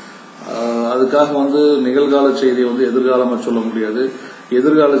நம்பாதீங்க. அதுக்காக வந்து நிகழ்கால செய்தியை வந்து எதிர்காலமா சொல்ல முடியாது,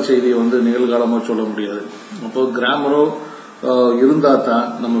 எதிர்கால செய்தியை வந்து நிகழ்காலமா சொல்ல முடியாது. அப்போ கிராமரோ இருந்தா தான்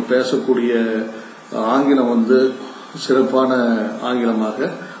நம்ம பேசக்கூடிய ஆங்கிலம் வந்து சிறப்பான ஆங்கிலமாக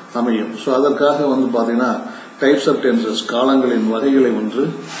அமையும். ஸோ அதற்காக வந்து பாத்தீங்கன்னா டைப்ஸ் ஆஃப் டென்சஸ் காலங்களின் வகைகளை ஒன்று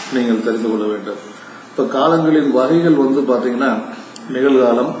நீங்கள் தெரிந்து கொள்ள வேண்டும். இப்ப காலங்களின் வகைகள் வந்து பாத்தீங்கன்னா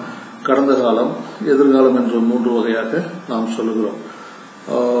நிகழ்காலம், கடந்த காலம், எதிர்காலம் என்று 3 வகையாக நாம் சொல்லுகிறோம்.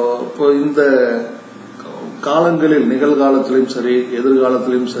 இப்போ இந்த காலங்களில் நிகழ்காலத்திலும் சரி,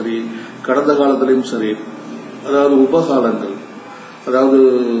 எதிர்காலத்திலும் சரி, கடந்த காலத்திலும் சரி, அதாவது உபகாலங்கள், அதாவது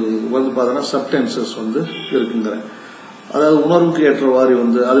வந்து பாத்தீங்கன்னா சப்டென்சஸ் வந்து இருக்குங்கிற, அதாவது உணர்வுக்கு ஏற்றவாறு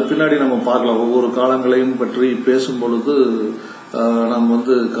வந்து அது பின்னாடி நம்ம பார்க்கலாம். ஒவ்வொரு காலங்களையும் பற்றி பேசும் பொழுது நாம்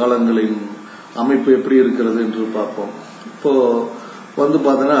வந்து காலங்களின் அமைப்பு எப்படி இருக்கிறது என்று பார்ப்போம். இப்போ வந்து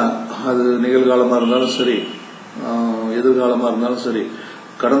பாத்தீங்கன்னா அது நிகழ்காலமா இருந்தாலும் சரி, எதிர்காலமா இருந்தாலும் சரி,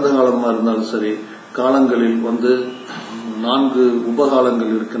 கடந்த காலமா இருந்தாலும் சரி, காலங்களில் வந்து 4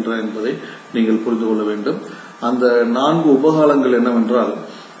 உபகாலங்கள் இருக்கின்றன என்பதை நீங்கள் புரிந்து கொள்ள வேண்டும். அந்த 4 உபகாலங்கள் என்னவென்றால்,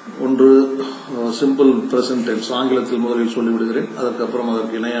 ஒன்று சிம்பிள் பிரசன்ட் டென்ஸ், ஆங்கிலத்தில் முதலில் சொல்லிவிடுகிறேன், அதற்கப்புறம்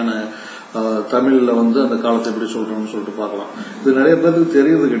அதற்கு இணையான தமிழ்ல வந்து அந்த காலத்தை எப்படி சொல்றோம்னு சொல்லிட்டு பார்க்கலாம். இது நிறைய பேருக்கு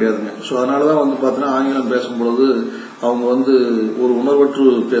தெரியறது கிடையாதுங்க. ஸோ அதனாலதான் வந்து பாத்தீங்கன்னா ஆங்கிலம் பேசும்பொழுது அவங்க வந்து ஒரு உணர்வற்று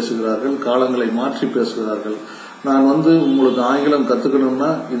பேசுகிறார்கள், காலங்களை மாற்றி பேசுகிறார்கள். நான் வந்து உங்களுக்கு ஆங்கிலம் கத்துக்கணும்னா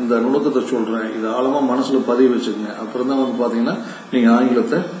இந்த நுணுக்கத்தை சொல்றேன், இது ஆழமா மனசுல பதிவு வச்சுக்கோங்க. அப்புறம் தான் வந்து பாத்தீங்கன்னா நீங்க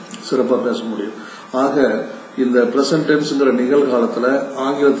ஆங்கிலத்தை சிறப்பா பேச முடியும். ஆக இந்த பிரசன்ட் டென்ஸ்ங்கிற நிகழ்காலத்துல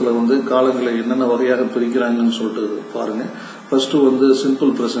ஆங்கிலத்துல வந்து காலங்களை என்னென்ன வகையாக பிரிக்கிறாங்கன்னு சொல்லிட்டு பாருங்க. ஃபர்ஸ்ட் வந்து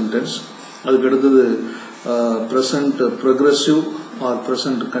சிம்பிள் பிரசன்ட் டென்ஸ், அதுக்கு அடுத்தது present progressive R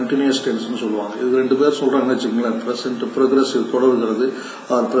present continuous டென்ஸ்னு சொல்லுவாங்க. இது 2 பேர் சொல்றாங்கன்னு வச்சுக்கோங்களேன். பிரசன்ட் ப்ரொக்ரெசிவ் தொடர்கிறது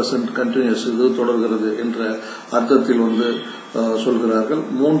ஆர் பிரசன்ட் கண்டினியூஸ் இது தொடர்கிறது என்ற அர்த்தத்தில் வந்து சொல்கிறார்கள்.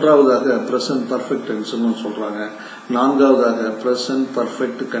 மூன்றாவதாக பிரசன்ட் பர்ஃபெக்ட் டென்ஸ்னு சொல்றாங்க. நான்காவதாக பிரசன்ட்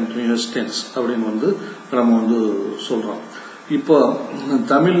பர்ஃபெக்ட் கண்டினியூஸ் டென்ஸ் அப்படின்னு வந்து நம்ம வந்து சொல்றோம். இப்போ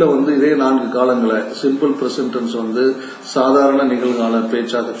தமிழ்ல வந்து இதே 4 காலங்களை சிம்பிள் பிரசன்ட் டென்ஸ் வந்து சாதாரண நிகழ்கால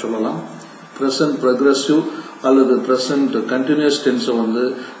பேச்சாக சொல்லலாம். பிரசன்ட் ப்ரொக்ரெசிவ் அல்லது பிரசன்ட் கண்டினியூஸ் டென்ஸ் வந்து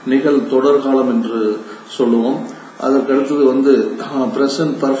நிகழ் தொடர்காலம் என்று சொல்லுவோம். அதற்கு அடுத்தது வந்து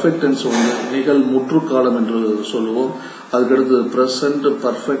பிரசன்ட் பர்ஃபெக்ட் டென்ஸ் வந்து நிகழ் முற்றுக்காலம் என்று சொல்லுவோம். அதுக்கடுத்து பிரசன்ட்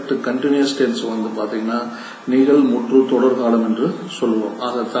பர்ஃபெக்ட் கண்டினியூஸ் டென்ஸ் வந்து பாத்தீங்கன்னா நிகழ் முற்று தொடர்காலம் என்று சொல்லுவோம்.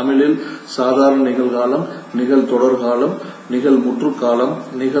 ஆக தமிழில் சாதாரண நிகழ்காலம், நிகழ் தொடர்காலம், நிகழ் முற்றுக்காலம்,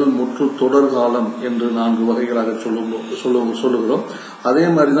 நிகழ் முற்று தொடர்காலம் என்று 4 வகைகளாக சொல்லுகிறோம். அதே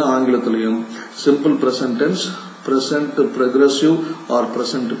மாதிரிதான் ஆங்கிலத்திலையும் simple present tense, present progressive R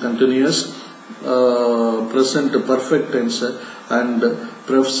present continuous, present perfect tense and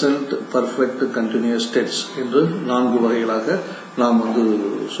present perfect continuous tense என்று 4 வகைகளாக நாம் வந்து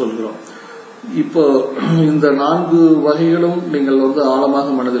சொல்கிறோம். இப்போ இந்த 4 வகைகளும் நீங்கள் வந்து ஆழமாக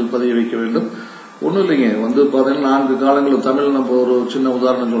மனதில் பதிய வைக்க வேண்டும். ஒன்றும் இல்லைங்க, வந்து பாத்தீங்கன்னா 4 காலங்களும் தமிழ் நம்ம ஒரு சின்ன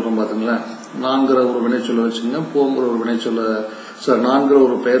உதாரணம் சொல்றோம் பாத்தீங்களா. நான்கிற ஒரு வினைச்சொல்ல வச்சுக்கோங்க, போங்கிற ஒரு வினைச்சொல்ல, சார் நான்கிற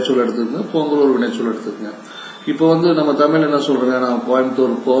ஒரு பெயர் சொல்ல எடுத்துக்கோங்க, போங்கிற ஒரு வினைச்சொல்ல எடுத்துக்கோங்க. இப்போ வந்து நம்ம தமிழ் என்ன சொல்றேங்க, நான்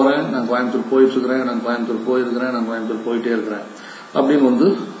கோயம்புத்தூர் போறேன், நான் கோயம்புத்தூர் போயிட்டு இருக்கிறேன், நான் கோயம்புத்தூர் போயிருக்கிறேன், நான் கோயம்புத்தூர் போயிட்டே இருக்கிறேன் அப்படின்னு வந்து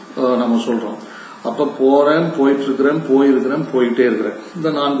நம்ம சொல்றோம். அப்ப போறேன், போயிட்டு இருக்கிறேன், போயிருக்கிறேன், போயிட்டே இருக்கிறேன். இந்த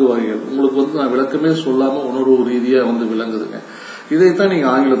 4 வகைகள் உங்களுக்கு வந்து நான் விளக்கமே சொல்லாம உணர்வு ரீதியா வந்து விளங்குதுங்க. இதைத்தான் நீங்க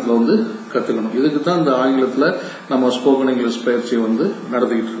ஆங்கிலத்துல வந்து கத்துக்கணும். இதுக்கு தான் இந்த ஆங்கிலத்துல நம்ம ஸ்போக்கன் இங்கிலீஷ் பயிற்சியை வந்து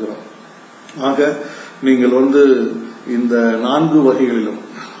நடத்திக்கிட்டு இருக்கிறோம். ஆக நீங்கள் வந்து இந்த 4 வகைகளிலும்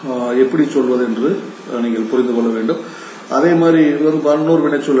எப்படி சொல்வது என்று நீங்கள் புரிந்து கொள்ள வேண்டும். அதே மாதிரி இது வந்து 11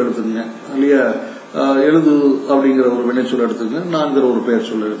 வினைச்சொல் எடுத்துங்க இல்லையா. எழுது அப்படிங்கிற ஒரு வினைச்சொல் எடுத்துங்க, நான்கிற ஒரு பெயர்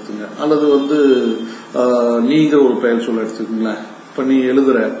சொல்ல எடுத்துங்க, அல்லது வந்து நீங்கிற ஒரு பெயர் சொல்ல எடுத்துக்கங்களேன். இப்ப நீ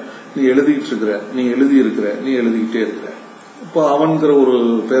எழுதுற, நீ எழுதிட்டு இருக்கிற, நீ எழுதி இருக்கிற, நீ எழுதிக்கிட்டே இருக்கிற. இப்போ அவன்கிற ஒரு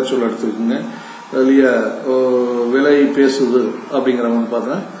பெயர் சொல்ல எடுத்துக்கோங்க இல்லையா. விலை பேசுது அப்படிங்கிறவன்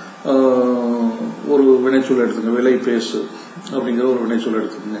பார்த்தா ஒரு வினைச்சொல் எடுத்துங்க, விலை பேசு அப்படிங்கிற ஒரு வினைச்சொல்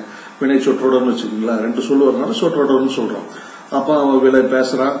எடுத்துக்கோங்க. வினை சொற்றொடர்னு வச்சுக்கோங்களா. 2 சொல் வரனால சொற்றொடர்னு சொல்றோம். அப்ப அவன் விலை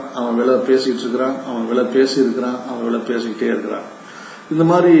பேசுறான், அவன் விலை பேசிட்டு இருக்கிறான், அவன் விலை பேசி இருக்கிறான், அவன் விலை பேசிக்கிட்டே இருக்கிறான். இந்த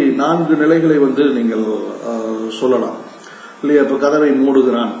மாதிரி 4 நிலைகளை வந்து நீங்கள் சொல்லலாம் இல்லையா. இப்ப கதவை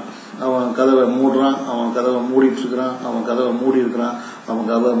மூடுகிறான், அவன் கதவை மூடுறான், அவன் கதவை மூடிட்டு இருக்கிறான், அவன் கதவை மூடி இருக்கிறான், அவன்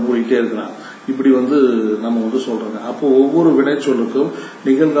கதவை மூடிட்டே இருக்கிறான். இப்படி வந்து நம்ம வந்து சொல்றாங்க. அப்போ ஒவ்வொரு வினைச்சொல்லுக்கும்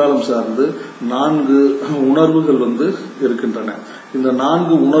நிகழ்காலம் சார்ந்து 4 உணர்வுகள் வந்து இருக்கின்றன. இந்த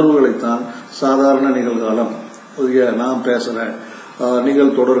 4 உணர்வுகளைத்தான் சாதாரண நிகழ்காலம், நான் பேசுறேன்,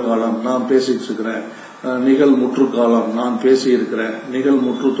 நிகழ் தொடர்காலம், நான் பேசிட்டு இருக்கிறேன், நிகழ் முற்றுக்காலம், நான் பேசி இருக்கிறேன், நிகழ்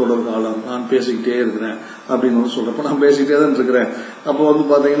முற்று தொடர்காலம், நான் பேசிக்கிட்டே இருக்கிறேன் அப்படின்னு சொல்றப்ப நான் பேசிக்கிட்டே தான் இருக்கிறேன். அப்போ வந்து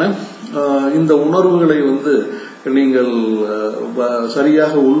பாத்தீங்கன்னா இந்த உணர்வுகளை வந்து நீங்கள்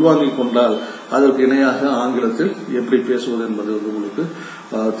சரியாக உள்வாங்கிக் கொண்டால் அதற்கு இணையாக ஆங்கிலத்தில் எப்படி பேசுவது என்பது வந்து உங்களுக்கு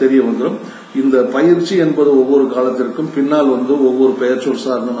தெரிய வந்துடும். இந்த பயிற்சி என்பது ஒவ்வொரு காலத்திற்கும் பின்னால் வந்து ஒவ்வொரு பெயர்ச்சொல்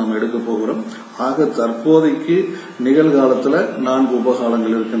சார்ந்து நாம் எடுக்க போகிறோம். ஆக தற்போதைக்கு நிகழ்காலத்தில் 4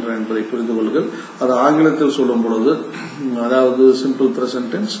 உபகாலங்கள் இருக்கின்றன என்பதை புரிந்து கொள்ளுங்கள். அது ஆங்கிலத்தில் சொல்லும் பொழுது அதாவது simple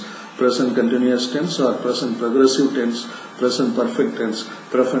present tense, present continuous tense or present progressive tense, present perfect tense,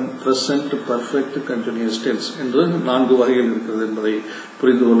 present perfect continuous tense என்று 4 வகைகள் இருக்கிறது என்பதை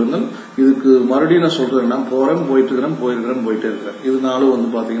புரிந்து கொள்ளுங்கள். இதுக்கு மறுபடியும் நான் சொல்றேன்னா போறேன், போயிட்டு இருக்கிறேன், போயிருக்கிறேன், போயிட்டே இருக்கிறேன். இது 4 வந்து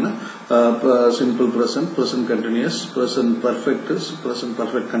பாத்தீங்கன்னா simple present, present continuous, present perfect, present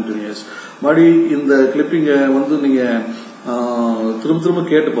perfect continuous. மறுபடி இந்த கிளிப்பிங்கை வந்து நீங்க திரும்ப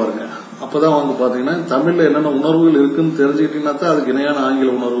கேட்டு பாருங்க. அப்பதான் வந்து பாத்தீங்கன்னா தமிழ்ல என்னென்ன உணர்வுகள் இருக்குன்னு தெரிஞ்சுக்கிட்டீங்கன்னா தான் அதுக்கு இணையான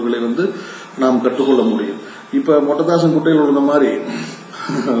ஆங்கில உணர்வுகளை வந்து நாம் கற்றுக்கொள்ள முடியும். இப்ப மொட்டதாசன் குட்டையில் உள்ள மாதிரி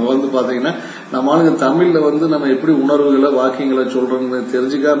வந்து பாத்தீங்கன்னா நம்ம ஆளுங்க தமிழ்ல வந்து நம்ம எப்படி உணர்வுகளை வாக்கியங்களை சொல்றோம்னு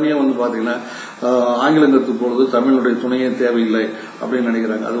தெரிஞ்சுக்காமையே வந்து பாத்தீங்கன்னா ஆங்கிலம் கற்றுக் பொழுது தமிழுடைய துணையே தேவையில்லை அப்படின்னு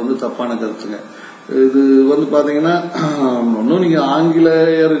நினைக்கிறாங்க. அது வந்து தப்பான கருத்துங்க. இது வந்து பாத்தீங்கன்னா இன்னும் நீங்க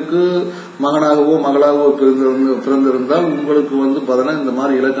ஆங்கிலேயருக்கு மகனாகவோ மகளாகவோ பிறந்திருந்தால் உங்களுக்கு வந்து பாத்தீங்கன்னா இந்த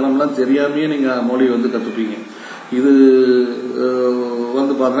மாதிரி இலக்கணம்லாம் தெரியாமையே நீங்க மொழி வந்து கத்துப்பீங்க. இது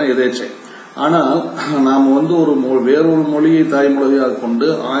வந்து பாத்தீங்கன்னா எதேச்சை. ஆனால் நாம் வந்து வேறொரு மொழியை தாய்மொழியாக கொண்டு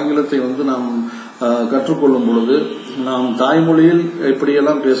ஆங்கிலத்தை வந்து நாம் கற்றுக்கொள்ளும் பொழுது நாம் தாய்மொழியில்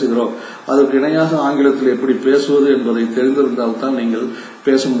எப்படியெல்லாம் பேசுகிறோம் அதற்கு இணையாக ஆங்கிலத்தில் எப்படி பேசுவது என்பதை தெரிந்திருந்தால்தான் நீங்கள்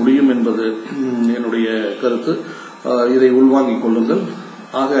பேச முடியும் என்பது என்னுடைய கருத்து. இதை உள்வாங்கிக் கொள்ளுங்கள்.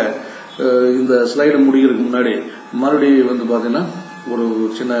 ஆக இந்த ஸ்லைடு முடிகிறதுக்கு முன்னாடி மறுபடியும் வந்து பாத்தீங்கன்னா ஒரு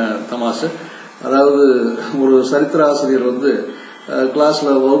சின்ன தமாசு. அதாவது ஒரு சரித்திர ஆசிரியர் வந்து கிளாஸ்ல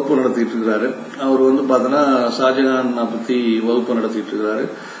வகுப்பு நடத்திட்டு இருக்கிறாரு. அவர் வந்து பாத்தீங்கன்னா ஷாஜகான் பத்தி வகுப்பு நடத்திட்டு இருக்கிறாரு.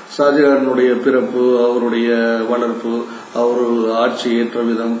 ஷாஜகானுடைய பிறப்பு, அவருடைய வளர்ப்பு, அவர் ஆட்சி ஏற்ற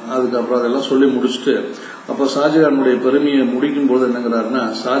விதம், அதுக்கப்புறம் அதெல்லாம் சொல்லி முடிச்சுட்டு அப்ப ஷாஜகானுடைய பெருமையை முடிக்கும் போது என்னங்கிறாருன்னா,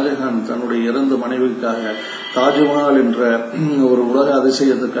 ஷாஜகான் தன்னுடைய இறந்த மனைவிக்காக தாஜ்மஹால் என்ற ஒரு உலக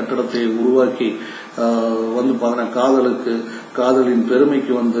அதிசய கட்டடத்தை உருவாக்கி வந்து பாத்தீங்கன்னா காதலின்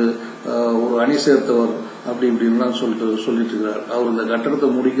பெருமைக்கு வந்து ஒரு அணி சேர்த்தவர் அப்படி இப்படின்லாம் சொல்லிட்டு இருக்கிறார். அவர் இந்த கட்டடத்தை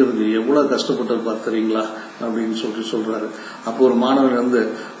முடிக்கிறதுக்கு எவ்வளவு கஷ்டப்பட்டு தெரியுங்களா அப்படின்னு சொல்றாரு. அப்போ ஒரு மாணவன் வந்து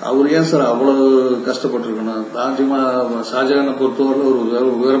அவர் ஏன் சார் அவ்வளவு கஷ்டப்பட்டிருக்கணும், ஷாஜகானை பொறுத்தவரை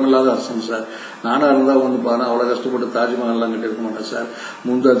ஒரு விவரமில்லாத அரசன் சார், நானா இருந்தா வந்து பாருங்க அவ்வளவு கஷ்டப்பட்டு தாஜ்மஹால் எல்லாம் கட்டியிருக்க மாட்டேன் சார்,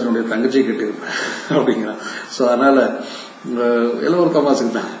 மும்தாஜினுடைய தங்கச்சியை கட்டியிருப்பேன் அப்படிங்கிறான். சோ அதனால எல்லாம் ஒரு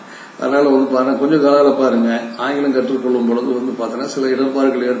தமாசுக்கு தான். அதனால வந்து பாருங்க கொஞ்சம் காலால பாருங்க ஆங்கிலம் கற்றுக்கொள்ளும் பொழுது வந்து பாத்தீங்கன்னா சில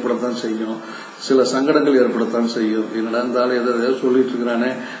இடர்பாடுகள் ஏற்படத்தான் செய்யும், சில சங்கடங்கள் ஏற்படத்தான் செய்யும். என்னடா இருந்தாலும் எதாவது சொல்லிட்டு இருக்கிறானே,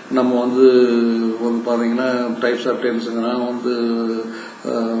 நம்ம வந்து பாத்தீங்கன்னா டைப்ஸ் ஆஃப் டென்ஸுங்கிறான், வந்து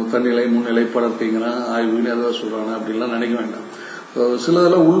தன்னிலை முன்னிலை படர்க்கைங்கிறான், ஆய்வுன்னு ஏதாவது சொல்றானே அப்படின்லாம் நினைக்க வேண்டாம்.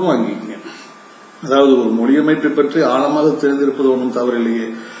 சிலதெல்லாம் உள்வாங்கிக்கங்க. அதாவது ஒரு மொழியமைப்பை பற்றி ஆழமாக தெரிந்திருப்பது ஒன்றும் தவறில்லையே.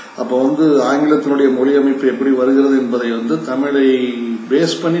 அப்ப வந்து ஆங்கிலத்தினுடைய மொழி அமைப்பு எப்படி வருகிறது என்பதை வந்து தமிழை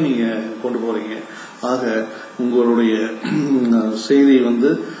பேஸ் பண்ணி நீங்க கொண்டு போறீங்க. ஆக உங்களுடைய செய்தி வந்து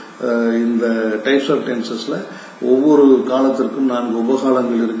இந்த டைப்ஸ் ஆஃப் டென்சஸ்ல ஒவ்வொரு காலத்திற்கும் 4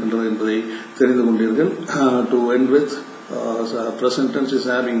 உபகாலங்கள் இருக்கின்றது என்பதை தெரிந்து கொண்டீர்கள். To end with present tense is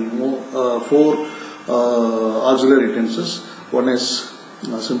having 4 auxiliary tenses. One is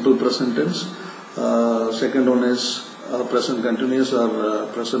simple present tense, second one is present continuous or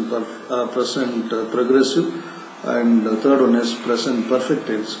present progressive, and the third one is present perfect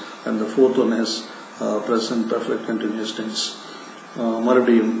tense, and the fourth one is present perfect continuous tense.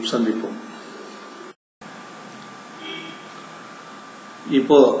 மறுபடியும் சந்திப்போம்.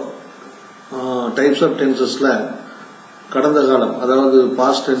 இப்போ types of டென்சஸ்ல கடந்த காலம் அதாவது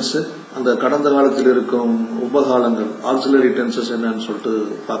past tense, அந்த கடந்த காலத்தில் இருக்கும் உபகாலங்கள் ஆக்சிலரி டென்சஸ் என்னன்னு சொல்லிட்டு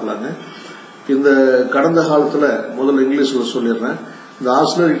பார்க்கலாங்க. இந்த கடந்த காலத்துல முதல்ல இங்கிலீஷ்ல சொல்லிடுறேன். இந்த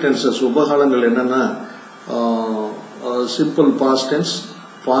ஆக்சிலரி டென்சஸ் உபகாலங்கள் என்னன்னா simple past tense,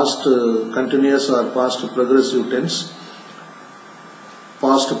 past continuous R past progressive tense,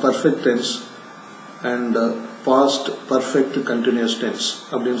 past perfect tense and past perfect continuous tense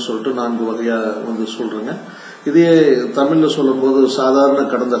அப்படின்னு சொல்லிட்டு 4 வகையா வந்து சொல்றேங்க. இதே தமிழ்ல சொல்லும் போது சாதாரண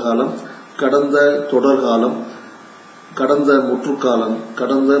கடந்த காலம், கடந்த தொடர்காலம், கடந்த முற்றுக்காலம்,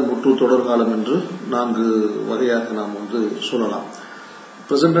 கடந்த முற்று தொடர்காலம் என்று 4 வகையாக நாம் வந்து சொல்லலாம்.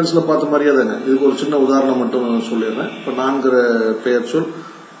 பிரசன்ட் டென்ஸ்ல பார்த்த மாதிரியே தானே. இதுக்கு ஒரு சின்ன உதாரணம் மட்டும் சொல்லிடுறேன். இப்ப நான்கிற பெயர் சொல்,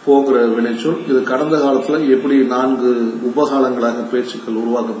 போகிற வினைச்சொல், இது கடந்த காலத்துல எப்படி 4 உபகாலங்களாக பேச்சுக்கள்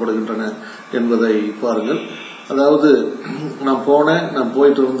உருவாக்கப்படுகின்றன என்பதை பாருங்கள். அதாவது நான் போனேன், நான்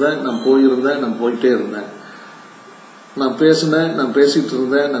போயிட்டு இருந்தேன், நான் போயிருந்தேன், நான் போயிட்டே இருந்தேன், நான் பேசினேன், நான் பேசிட்டு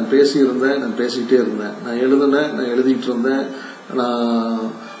இருந்தேன், நான் பேசியிருந்தேன், நான் பேசிக்கிட்டே இருந்தேன், நான் எழுதினேன், நான் எழுதிட்டு இருந்தேன், நான்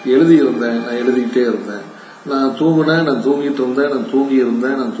எழுதியிருந்தேன், நான் எழுதிக்கிட்டே இருந்தேன். நான் தூங்கினேன், நான் தூங்கிட்டு இருந்தேன், நான் தூங்கி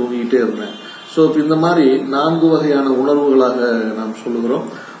இருந்தேன், நான் தூங்கிக்கிட்டே இருந்தேன். ஸோ இந்த மாதிரி 4 வகையான உணர்வுகளாக நாம் சொல்லுகிறோம்.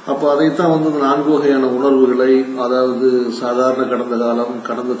 அப்போ அதைத்தான் வந்து 4 வகையான உணர்வுகளை, அதாவது சாதாரண கடந்த காலம்,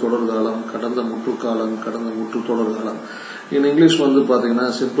 கடந்த தொடர்காலம், கடந்த முற்றுக்காலம், கடந்த முற்று தொடர்காலம். இன் இங்கிலீஷ் வந்து பாத்தீங்கன்னா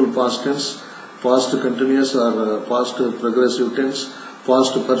simple past tense, past continuous R past progressive tense,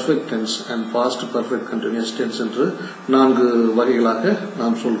 past perfect tense and past perfect continuous tense என்று 4 வகைகளாக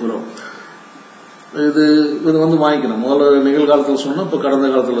நாம் சொல்கிறோம். இது வந்து வாங்கிக்கணும். முதல்ல நிகழ்காலத்தில் சொன்னோம், இப்போ கடந்த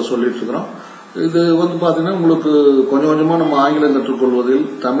காலத்தில் சொல்லிட்டு இருக்கிறோம். இது வந்து பாத்தீங்கன்னா உங்களுக்கு கொஞ்சம் கொஞ்சமா நம்ம ஆங்கிலம் கற்றுக்கொள்வதில்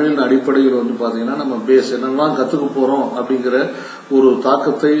தமிழின் அடிப்படையில் வந்து பாத்தீங்கன்னா நம்ம பேஸ் என்னெல்லாம் கத்துக்க போறோம் அப்படிங்கிற ஒரு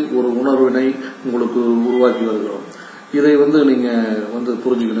தாக்கத்தை, ஒரு உணர்வினை உங்களுக்கு உருவாக்கி வருகிறோம். இதை வந்து நீங்க வந்து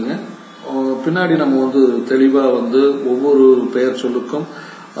புரிஞ்சுக்கணுங்க. பின்னாடி நம்ம வந்து தெளிவா வந்து ஒவ்வொரு பெயர் சொல்லுக்கும்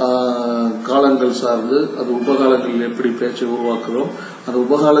காலங்கள் சார்ந்து அது உபகாலங்களில் எப்படி பேச்சை உருவாக்குறோம், அந்த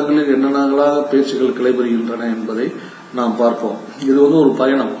உபகாலங்களில் என்னென்னங்களாக பேச்சுகள் கிளைபெறுகின்றன என்பதை நாம் பார்ப்போம். இது வந்து ஒரு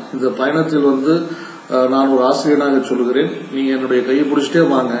பயணம். இந்த பயணத்தில் வந்து நான் ஒரு ஆசிரியனாக சொல்லுகிறேன், நீங்க என்னுடைய கையை பிடிச்சிட்டே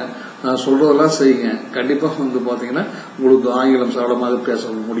வாங்க, நான் சொல்றதெல்லாம் செய்யுங்க. கண்டிப்பா வந்து பாத்தீங்கன்னா உங்களுக்கு ஆங்கிலம் சரளமாக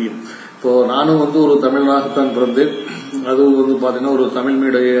பேச முடியும். இப்போ நானும் வந்து ஒரு தமிழனாகத்தான் பிறந்தேன். அதுவும் வந்து பாத்தீங்கன்னா ஒரு தமிழ்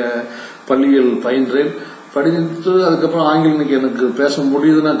மீடிய பள்ளியில் பயின்றேன். படித்து அதுக்கப்புறம் ஆங்கிலம் இன்னைக்கு எனக்கு பேச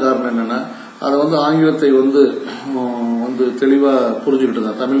முடியுதுன்னா காரணம் என்னன்னா, அதை வந்து ஆங்கிலத்தை வந்து தெளிவா புரிஞ்சுக்கிட்டு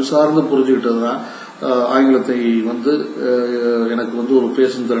தான், தமிழ் சார்ந்து புரிஞ்சுக்கிட்டது தான் ஆங்கிலத்தை வந்து எனக்கு வந்து ஒரு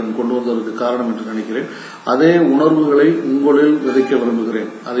பேசும் திறன் கொண்டு வந்ததற்கு காரணம் என்று நினைக்கிறேன். அதே உணர்வுகளை உங்களில் விதைக்க விரும்புகிறேன்.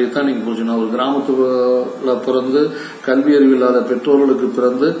 அதைத்தான் நீங்க புரிஞ்சுக்கணும். ஒரு கிராமத்துல பிறந்து கல்வி அறிவு இல்லாத பெற்றோர்களுக்கு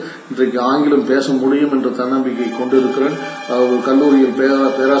பிறந்து இன்றைக்கு ஆங்கிலம் பேச முடியும் என்ற தன்னம்பிக்கை கொண்டிருக்கிறேன். ஒரு கல்லூரியில்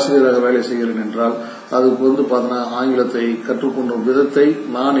பேராசிரியராக வேலை செய்கிறேன் என்றால் அதுக்கு வந்து பார்த்தீங்கன்னா ஆங்கிலத்தை கற்றுக்கொண்ட விதத்தை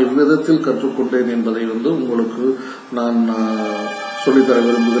நான் எவ்விதத்தில் கற்றுக்கொண்டேன் என்பதை வந்து உங்களுக்கு நான் சொல்லித்தர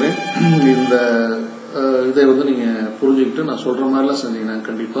விரும்புகிறேன். இதை வந்து நீங்க புரிஞ்சுக்கிட்டு நான் சொல்ற மாதிரிலாம் செஞ்சீங்கன்னா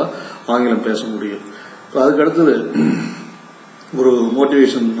கண்டிப்பா ஆங்கிலம் பேச முடியும். அதுக்கு அடுத்தது ஒரு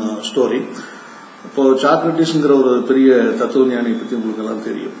மோட்டிவேஷன் ஸ்டோரி. இப்போ சாக்ரட்டிஸ்ங்கிற ஒரு பெரிய தத்துவ ஞானியை பத்தி உங்களுக்கு எல்லாம்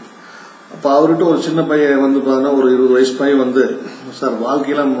தெரியும். அப்ப அவர்கிட்ட ஒரு சின்ன பையன் வந்து பாத்தீங்கன்னா ஒரு 20 வயசு பையன் வந்து, சார்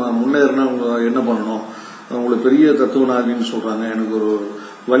வாழ்க்கையில முன்னேறினா என்ன பண்ணணும், உங்களுக்கு பெரிய தத்துவனாகின்னு சொல்றாங்க, எனக்கு ஒரு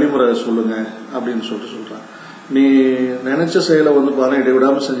வழிமுறை சொல்லுங்க அப்படின்னு சொல்றாங்க. நீ நினைச்ச செயலை வந்து பாத்தீங்கன்னா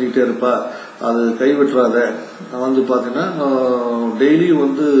இடைவிடாம செஞ்சுக்கிட்டே இருப்பா, அது கைவிட்டுறாத, வந்து பாத்தீங்கன்னா டெய்லி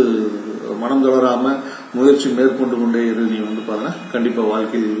வந்து மனம் தளராம முயற்சி மேற்கொண்டு கொண்டே இரு, நீ வந்து பாத்தீங்கன்னா கண்டிப்பா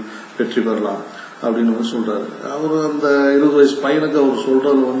வாழ்க்கையில் வெற்றி பெறலாம் அப்படின்னு வந்து சொல்றாரு. அவரு அந்த 20 வயசு பையனுக்கு அவர்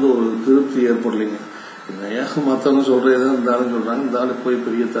சொல்றது வந்து ஒரு திருப்தி ஏற்படலைங்க. மத்தவங்க சொல்றது இந்த ஆளுன்னு சொல்றாங்க, இந்த ஆளு போய்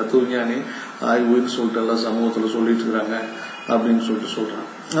பெரிய தத்துவஞானி ஆய்வுன்னு சொல்லிட்டு எல்லாம் சமூகத்துல சொல்லிட்டு இருக்கிறாங்க அப்படின்னு சொல்றாங்க.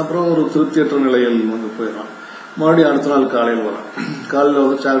 அப்புறம் ஒரு திருப்தியற்ற நிலையில் வந்து போயிடறான். மறுபடியும் அடுத்த நாள் காலையில் வரான். காலையில்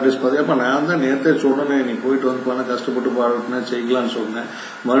வந்து சாக்ரட்டிஸ் பார்த்து, அப்ப நான் தான் நேரத்தே சொன்னேன், நீ போயிட்டு வந்து போனா கஷ்டப்பட்டு பாடுறேன் செய்யலான்னு சொன்னேன்,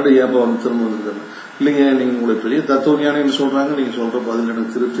 மறுபடியும் ஏப்ப வந்து திரும்ப வந்துருக்கேன். இல்லைங்க, நீங்க உங்களுக்கு பெரிய தத்துவஞானின்னு சொல்றாங்க, நீங்க சொல்ற பதில்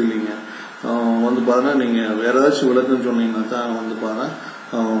எனக்கு திருப்தி இல்லைங்க, வந்து பாத்தீங்கன்னா நீங்க வேற ஏதாச்சும் விளக்குன்னு சொன்னீங்கன்னா தான் வந்து பாத்தீங்கன்னா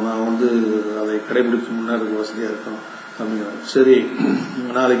நான் வந்து அதை கடைபிடித்து முன்னேற வசதியா இருக்கணும் அப்படிங்கிறாங்க. சரி,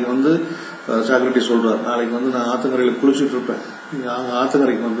 நாளைக்கு வந்து சாக்ரட்டிஸ் சொல்றாரு, நாளைக்கு வந்து நான் ஆத்தங்கரையில குளிச்சுட்டு இருப்பேன்,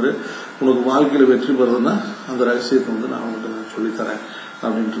 ஆத்தங்கரைக்கு வந்து உனக்கு வாழ்க்கையில வெற்றி பெறதுன்னா அந்த ரகசியத்தை வந்து நான் உங்களுக்கு சொல்லித்தரேன்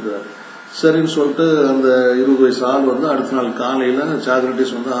அப்படின்ட்டு இருக்கிறாரு. சரின்னு சொல்லிட்டு அந்த 20 வயசு ஆள் வந்து அடுத்த நாள் காலையில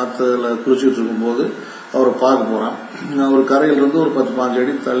சாக்ரட்டிஸ் வந்து ஆத்துல குளிச்சுட்டு இருக்கும் போது அவரை பார்க்க போறான். அவர் கரையில இருந்து ஒரு 10-15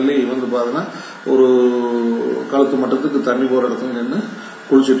 அடி தள்ளி வந்து பாத்தீங்கன்னா ஒரு கழுத்து மட்டத்துக்கு தண்ணி போற இடத்துல நின்று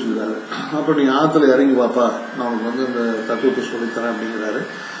குளிச்சுட்டு இருக்காரு. அப்புறம் நீ ஆத்துல இறங்கி பாப்பா, நான் உனக்கு வந்து இந்த தத்துவத்தை சொல்லித்தரேன் அப்படிங்கிறாரு.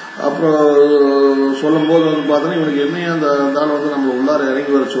 அப்புறம் சொல்லும் போது வந்து பாத்தீங்கன்னா இவனுக்கு என்னையா அந்த ஆள் வந்து நம்ம உள்ளார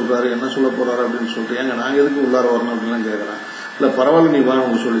இறங்கி வர சொல்றாரு, என்ன சொல்ல போறாரு அப்படின்னு சொல்லிட்டு, ஏங்க நாங்க எதுக்கு உள்ளார வரணும் அப்படின்லாம் கேட்கறான். இல்ல பரவாயில்ல, நீ வா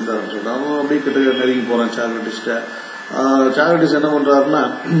உங்களுக்கு சொல்லித்தரேன்னு சொல்லிட்டு அவன் அப்படியே கிட்ட நெருங்கி போறான் சாக்ரட்டிஸ்ட. சாக்ரட்டிஸ் என்ன பண்றாருன்னா,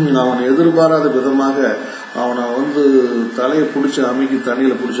 அவனை எதிர்பாராத விதமாக அவனை வந்து தலையை பிடிச்சி அமைக்கி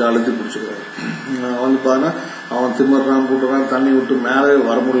தண்ணியில பிடிச்சி அழுத்தி பிடிச்சிக்கிறாரு. வந்து பாத்தீங்கன்னா அவன் திமிர்றான் போட்டுறான், தண்ணி விட்டு மேலே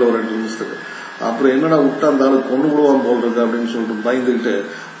வர முடியல ஒரு 2 நிமிஷத்துக்கு. அப்புறம் என்னடா விட்டா அந்த ஆளு கொண்டு விடுவான் போல் இருக்கு அப்படின்னு சொல்லிட்டு பயந்துகிட்டு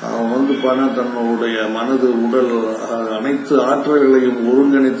அவன் வந்து பானா தன்னுடைய மனது உடல் அனைத்து ஆற்றல்களையும்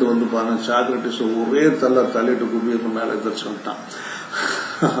ஒருங்கிணைத்து வந்து பானா சாக்ரட்டிஸ் ஒரே தள்ளிட்டு கும்பிட்டு மேல எதிர்த்து வந்துட்டான்.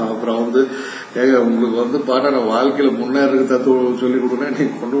 அப்புறம் வந்து ஏங்க உங்களுக்கு வந்து பானா நான் வாழ்க்கையில முன்னேறதுக்கு தத்துவம் சொல்லி கொடுக்குறேன்,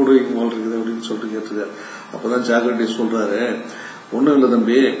 நீங்க கொண்டு விடுவீங்க போல் இருக்குது அப்படின்னு சொல்லிட்டு கேட்டுருக்காரு. அப்பதான் சாக்ரட்டிஸ் சொல்றாரு, ஒண்ணும் இல்ல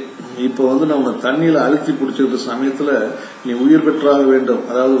தம்பி, இப்ப வந்து நான் உன்னை தண்ணியில அழுத்தி பிடிச்சிருக்க சமயத்துல நீ உயிர் பெற்றாக வேண்டும்,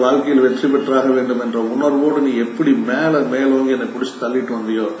 அதாவது வாழ்க்கையில் வெற்றி பெற்றாக வேண்டும் என்ற உணர்வோடு நீ எப்படி மேலோங்கி என்னை பிடிச்சி தள்ளிட்டு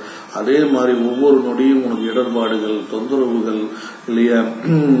வந்தியோ அதே மாதிரி ஒவ்வொரு நொடியும் உனக்கு இடர்பாடுகள், தொந்தரவுகள், இல்லையா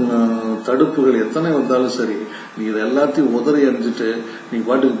தடுப்புகள் எத்தனை வந்தாலும் சரி நீ இதை எல்லாத்தையும் உதறி அணிஞ்சிட்டு நீ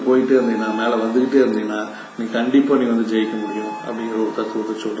பாட்டுக்கு போயிட்டே இருந்தீங்கன்னா, மேல வந்துகிட்டே இருந்தீங்கன்னா நீ கண்டிப்பா நீ வந்து ஜெயிக்க முடியும் அப்படிங்கிற ஒரு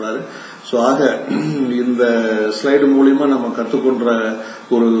தத்துவத்தை சொல்றாரு. ஸோ ஆக இந்த ஸ்லைடு மூலியமா நம்ம கற்றுக்கொண்ட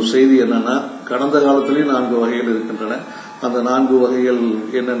ஒரு செய்தி என்னன்னா, கடந்த காலத்திலேயும் 4 வகைகள் இருக்கின்றன. அந்த 4 வகைகள்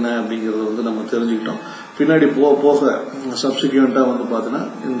என்னென்ன அப்படிங்கறத வந்து நம்ம தெரிஞ்சுக்கிட்டோம். பின்னாடி போக போக சப்சிக்வெண்டா வந்து பாத்தீங்கன்னா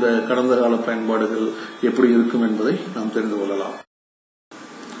இந்த கடந்த கால பயன்பாடுகள் எப்படி இருக்கும் என்பதை நாம் தெரிந்து கொள்ளலாம்.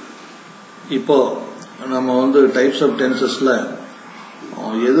 இப்போ நம்ம வந்து டைப்ஸ் ஆஃப் டென்சஸ்ல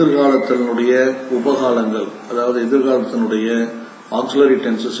எதிர்காலத்தினுடைய உபகாலங்கள், அதாவது எதிர்காலத்தினுடைய ஆக்சிலரி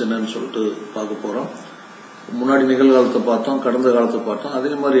டென்சஸ் என்னன்னு சொல்லிட்டு பார்க்க போறோம். முன்னாடி நிகழ்காலத்தை பார்த்தோம், கடந்த காலத்தை பார்த்தோம்.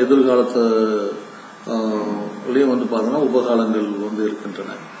 அதே மாதிரி எதிர்காலத்திலையும் வந்து பார்த்தோம்னா உபகாலங்கள் வந்து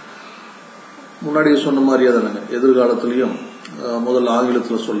இருக்கின்றன. முன்னாடி சொன்ன மாதிரியே தானே எதிர்காலத்திலையும் முதல்ல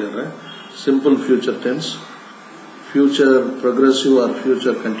ஆங்கிலத்தில் சொல்லிடுறேன். Simple future tense, future progressive R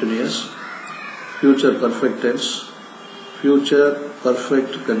future continuous, future perfect tense, future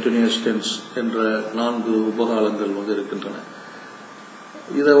perfect continuous tense என்ற 4 உபகாலங்கள் வந்து இருக்கின்றன.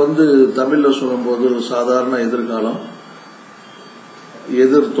 இதை வந்து தமிழ்ல சொல்லும்போது சாதாரண எதிர்காலம்,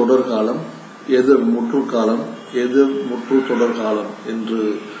 எதிர் தொடர்காலம், எதிர் முற்றுக்காலம், எதிர் முற்று தொடர்காலம் என்று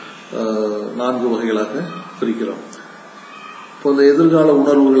 4 வகைகளாக பிரிக்கிறோம். இப்போ இந்த எதிர்கால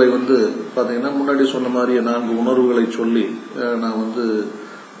உணர்வுகளை வந்து பாத்தீங்கன்னா முன்னாடி சொன்ன மாதிரி 4 உணர்வுகளை சொல்லி நான் வந்து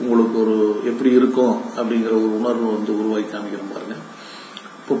உங்களுக்கு ஒரு எப்படி இருக்கும் அப்படிங்கிற ஒரு உணர்வு வந்து உருவாக்கி காமிக்கிறேன் பாருங்க.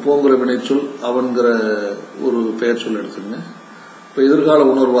 இப்போ போங்கிற வினைச்சொல் அவன்கிற ஒரு பெயர் சொல் எடுத்துங்க. இப்போ எதிர்கால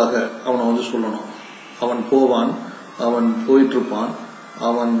உணர்வாக அவனை வந்து சொல்லணும். அவன் போவான், அவன் போயிட்டு இருப்பான்,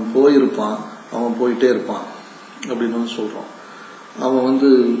 அவன் போயிருப்பான், அவன் போயிட்டே இருப்பான் அப்படின்னு வந்து சொல்றோம். அவன் வந்து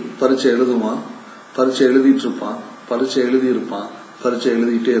பரீட்சை எழுதுவான், பரீட்சை எழுதிட்டு இருப்பான், பரீட்சை எழுதியிருப்பான், பரீட்சை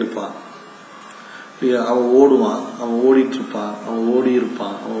எழுதிட்டே இருப்பான். அவன் ஓடுவான், அவன் ஓடிட்டு இருப்பான், அவன் ஓடி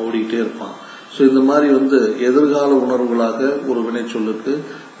இருப்பான், அவன் ஓடிட்டே இருப்பான். ஸோ இந்த மாதிரி வந்து எதிர்கால உணர்வுகளாக ஒரு வினைச்சொல்லுக்கு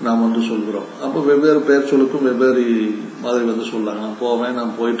நாம் வந்து சொல்கிறோம். அப்போ வெவ்வேறு பெயர் சொல்லுக்கும் வெவ்வேறு மாதிரி வந்து சொல்லலாம். நான் போவேன்,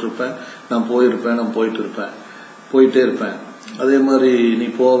 நான் போயிட்டு இருப்பேன், நான் போயிருப்பேன், நான் போயிட்டு இருப்பேன், போயிட்டே இருப்பேன். அதே மாதிரி நீ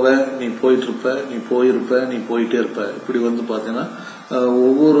போவ, நீ போயிட்டு இருப்ப, நீ போயிருப்ப, நீ போயிட்டே இருப்ப. இப்படி வந்து பாத்தீங்கன்னா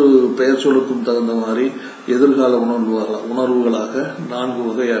ஒவ்வொரு பெயர் சொல்லுக்கும் தகுந்த மாதிரி எதிர்கால உணர்வுகளாக 4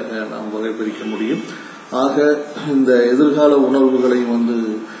 வகையாக நாம் வகை பிரிக்க முடியும். ஆக இந்த எதிர்கால உணர்வுகளையும் வந்து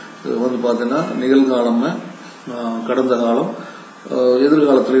பாத்தீங்கன்னா நிகழ்காலம், கடந்த காலம்,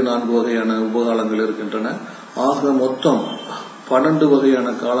 எதிர்காலத்திலேயும் 4 வகையான உபகாலங்கள் இருக்கின்றன. ஆக மொத்தம் 12 வகையான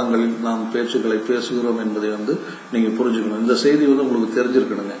காலங்களில் நாம் பேச்சுக்களை பேசுகிறோம் என்பதை வந்து நீங்க புரிஞ்சுக்கணும். இந்த செய்தி வந்து உங்களுக்கு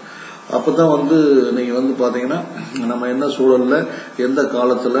தெரிஞ்சிருக்கணுங்க. அப்பதான் வந்து நீங்க வந்து பாத்தீங்கன்னா நம்ம என்ன சூழல்ல, எந்த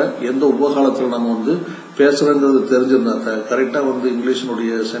காலத்துல, எந்த உபகாலத்துல நம்ம வந்து பேசுறோங்கிறது தெரிஞ்சிருந்தா கரெக்டா வந்து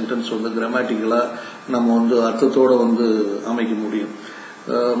இங்கிலீஷினுடைய சென்டென்ஸ் வந்து கிராமட்டிக்கலா நம்ம வந்து அர்த்தத்தோட வந்து அமைக்க முடியும்.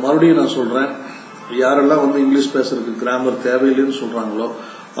 மறுபடியும் நான் சொல்றேன், யாரெல்லாம் வந்து இங்கிலீஷ் பேசுறதுக்கு கிராமர் தேவையில்லைன்னு சொல்றாங்களோ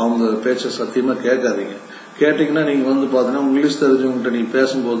அவங்க பேச்ச சத்தியமா கேட்காதீங்க. கேட்டீங்கன்னா நீங்க வந்து பாத்தீங்கன்னா இங்கிலீஷ் தெரிஞ்சவங்ககிட்ட நீ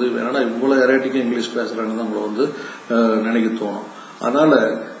பேசும்போது வேணா இவ்வளவு எரேட்டிக்கா இங்கிலீஷ் பேசுறாங்கன்னு தான் உங்களை வந்து நினைக்க தோணும். அதனால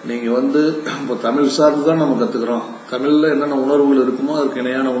நீங்க வந்து இப்போ தமிழ் சார்ந்து தான் நம்ம கத்துக்கிறோம். தமிழ்ல என்னென்ன உணர்வுகள் இருக்குமோ அதற்கு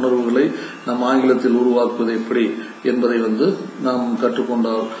இணையான உணர்வுகளை நம்ம ஆங்கிலத்தில் உருவாக்குவது எப்படி என்பதை வந்து நாம்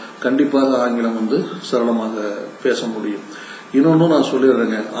கற்றுக்கொண்டால் கண்டிப்பாக ஆங்கிலம் வந்து சரளமாக பேச முடியும். இன்னொன்னும் நான்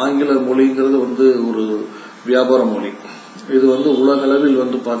சொல்லிடுறேங்க, ஆங்கில மொழிங்கிறது வந்து ஒரு வியாபார மொழி. இது வந்து உலகளவில்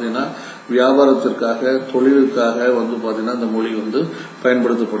வந்து பாத்தீங்கன்னா வியாபாரத்திற்காக, தொழிலுக்காக வந்து பாத்தீங்கன்னா இந்த மொழி வந்து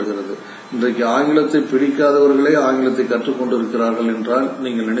பயன்படுத்தப்படுகிறது. இன்றைக்கு ஆங்கிலத்தை பிடிக்காதவர்களே ஆங்கிலத்தை கற்றுக்கொண்டு இருக்கிறார்கள் என்றால்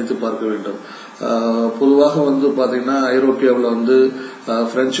நீங்கள் நினைத்து பார்க்க வேண்டும். பொதுவாக வந்து பாத்தீங்கன்னா ஐரோப்பியாவில் வந்து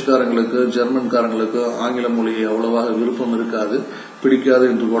பிரெஞ்சுக்காரங்களுக்கு, ஜெர்மன்காரங்களுக்கு ஆங்கில மொழி அவ்வளவாக விருப்பம் இருக்காது, பிடிக்காது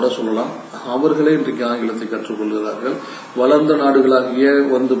என்று கூட சொல்லலாம். அவர்களே இன்றைக்கு ஆங்கிலத்தை கற்றுக்கொள்கிறார்கள். வளர்ந்த நாடுகளாகிய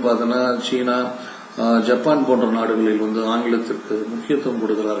வந்து பாத்தீங்கன்னா சீனா, ஜப்பான் போன்ற நாடுகளில் வந்து ஆங்கிலத்திற்கு முக்கியத்துவம்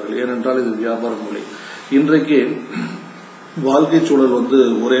கொடுக்கிறார்கள். ஏனென்றால் இது வியாபார மொழி. இன்றைக்கு வாழ்க்கை சூழல் வந்து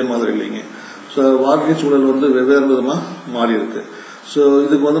ஒரே மாதிரி இல்லைங்க. வாழ்க்கை சூழல் வந்து வெவ்வேறு விதமா மாறி இருக்கு.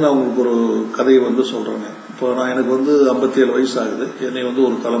 இதுக்கு வந்து நான் உங்களுக்கு ஒரு கதையை வந்து சொல்றேங்க. இப்போ எனக்கு வந்து 57 வயசு ஆகுது. என்னை வந்து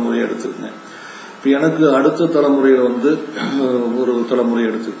ஒரு தலைமுறையை எடுத்துக்கங்க. இப்போ எனக்கு அடுத்த தலைமுறையில வந்து ஒரு தலைமுறை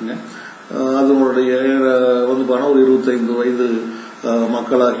எடுத்துக்கங்க. அதனுடைய வந்து ஒரு 25 வயது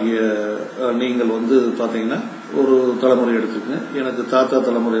மக்களாகிய நீங்கள் வந்து பாத்தீங்கன்னா ஒரு தலைமுறை எடுத்துக்கங்க. எனக்கு தாத்தா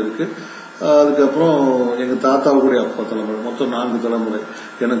தலைமுறை இருக்கு, அதுக்கப்புறம் எங்க தாத்தாவுடைய அப்பா தலைமுறை, மொத்தம் 4 தலைமுறை.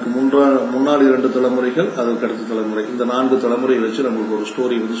 எனக்கு முன்னாள் 2 தலைமுறைகள், அதுக்கு அடுத்த தலைமுறை. இந்த 4 தலைமுறையை வச்சு நம்மளுக்கு ஒரு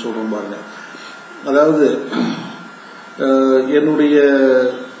ஸ்டோரி வந்து சொல்றோம் பாருங்க. அதாவது என்னுடைய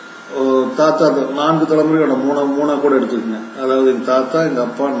தாத்தா 4 தலைமுறையோட மூணா கூட எடுத்துக்கங்க. அதாவது எங்க தாத்தா, எங்க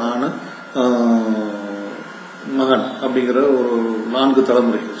அப்பா, நானு, மகன் அப்படிங்கிற ஒரு 4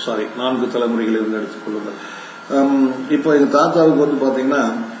 தலைமுறைகள் இருந்து எடுத்துக்கொள்ளுங்கள். இப்போ எங்கள் தாத்தாவுக்கு வந்து பார்த்தீங்கன்னா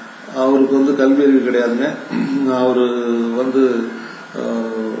அவருக்கு வந்து கல்வி அறிவு கிடையாதுங்க. அவர் வந்து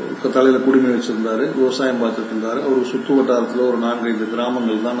தலையில் குடிமை வச்சிருந்தாரு, விவசாயம் பார்த்துட்டு இருந்தாரு. அவர் சுற்று வட்டாரத்தில் ஒரு 4-5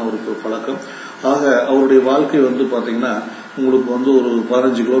 கிராமங்கள் தான் அவருக்கு பழக்கம். ஆக அவருடைய வாழ்க்கை வந்து பார்த்தீங்கன்னா உங்களுக்கு வந்து ஒரு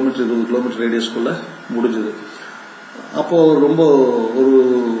 15 கிலோமீட்டர் 20 கிலோமீட்டர் ரேடியஸ்குள்ள முடிஞ்சது. அப்போ ரொம்ப ஒரு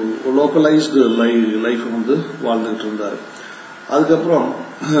லோக்கலைஸ்டு லைஃப் வந்து வாழ்ந்துகிட்டு இருந்தாரு. அதுக்கப்புறம்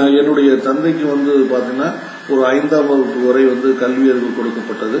என்னுடைய தந்தைக்கு வந்து பார்த்தீங்கன்னா ஒரு 5ஆம் வகுப்பு வரை வந்து கல்வி அறிவு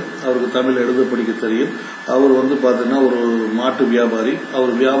கொடுக்கப்பட்டது. அவருக்கு தமிழ் எழுத படிக்க தெரியும். அவர் வந்து பார்த்தீங்கன்னா ஒரு மாட்டு வியாபாரி.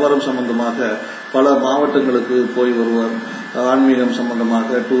 அவர் வியாபாரம் சம்பந்தமாக பல மாவட்டங்களுக்கு போய் வருவார். ஆன்மீகம்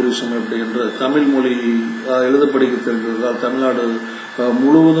சம்பந்தமாக, டூரிசம் எப்படி என்று தமிழ் மொழி எழுத படிக்க தெரிந்ததால் தமிழ்நாடு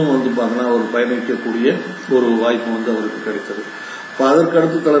முழுவதும் வந்து பார்த்தீங்கன்னா அவர் பயணிக்கக்கூடிய ஒரு வாய்ப்பு வந்து அவருக்கு கிடைத்தது. இப்போ அதற்கு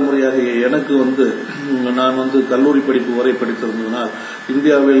அடுத்த தலைமுறையாக எனக்கு வந்து நான் வந்து கல்லூரி படிப்பு வரை படித்திருந்ததனால்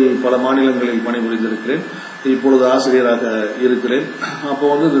இந்தியாவில் பல மாநிலங்களில் பணிபுரிந்திருக்கிறேன். இப்பொழுது ஆசிரியராக இருக்கிறேன். அப்போ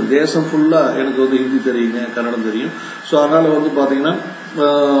வந்து இந்த தேசம் ஃபுல்லா எனக்கு வந்து ஹிந்தி தெரியுங்க, கன்னடம் தெரியும். ஸோ அதனால வந்து பாத்தீங்கன்னா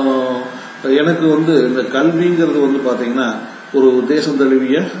எனக்கு வந்து இந்த கல்விங்கிறது வந்து பாத்தீங்கன்னா ஒரு தேசம்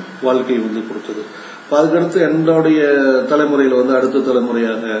தழுவிய வாழ்க்கை வந்து கொடுத்தது. அதுக்கடுத்து என்னுடைய தலைமுறையில் வந்து அடுத்த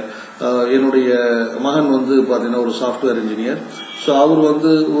தலைமுறையாக என்னுடைய மகன் வந்து பாத்தீங்கன்னா ஒரு சாஃப்ட்வேர் இன்ஜினியர். ஸோ அவர் வந்து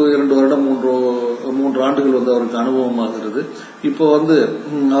 2 வருடம் 3 ஆண்டுகள் வந்து அவருக்கு அனுபவமாகிறது. இப்போ வந்து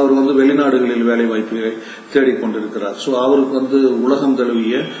அவர் வந்து வெளிநாடுகளில் வேலை வாய்ப்புகளை தேடிக்கொண்டிருக்கிறார். ஸோ அவருக்கு வந்து உலகம்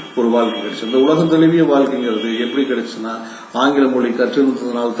தழுவிய ஒரு வாழ்க்கை கிடைச்சு. இந்த உலகம் தழுவிய வாழ்க்கைங்கிறது எப்படி கிடைச்சுன்னா ஆங்கில மொழி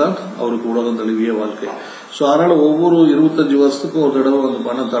கற்றிருந்ததுனால்தான் அவருக்கு உலகம் தழுவிய வாழ்க்கை. ஸோ அதனால ஒவ்வொரு 25 வருஷத்துக்கும் ஒரு தடவை வந்து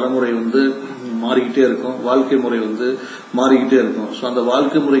பண்ண தலைமுறை வந்து மாறிக்கிட்டே இருக்கும், வாழ்க்கை முறை வந்து மாறிக்கிட்டே இருக்கும். ஸோ அந்த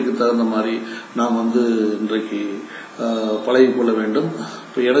வாழ்க்கை முறைக்கு தகுந்த மாதிரி நாம் வந்து இன்றைக்கு பழகிக்கொள்ள வேண்டும்.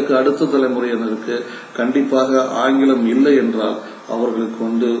 இப்போ எனக்கு அடுத்த தலைமுறையினருக்கு கண்டிப்பாக ஆங்கிலம் இல்லை என்றால் அவர்களுக்கு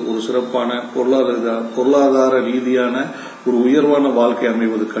வந்து ஒரு சிறப்பான பொருளாதார ரீதியான ஒரு உயர்வான வாழ்க்கை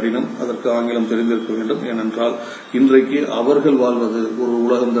அமைவது கடினம். அதற்கு ஆங்கிலம் தெரிந்திருக்க வேண்டும். ஏனென்றால் இன்றைக்கு அவர்கள் வாழ்வது ஒரு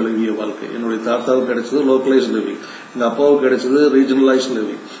உலகம் தழுவிய வாழ்க்கை. என்னுடைய தாத்தாவுக்கு கிடைச்சது லோக்கலைஸ் லிவிங், எங்க அப்பாவுக்கு கிடைச்சது ரீஜனலைஸ்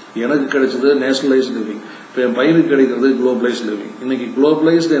லிவிங், எனக்கு கிடைச்சது நேஷனலைஸ் லிவிங், இப்போ என் பையனுக்கு கிடைக்கிறது குளோபலைஸ் லிவிங். இன்னைக்கு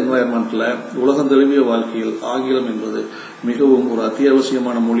குளோபலைஸ்டு என்வாயர்மெண்ட்ல உலகம் தழுவிய வாழ்க்கையில் ஆங்கிலம் என்பது மிகவும் ஒரு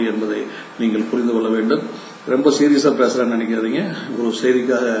அத்தியாவசியமான மொழி என்பதை நீங்கள் புரிந்து கொள்ள வேண்டும். ரொம்ப சீரியஸா பேசுறேன்னு நினைக்காதீங்க, ஒரு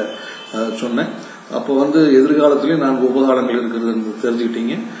செய்திக்காக சொன்னேன். அப்போ வந்து எதிர்காலத்திலேயும் 4 உபகாலங்கள் இருக்கிறது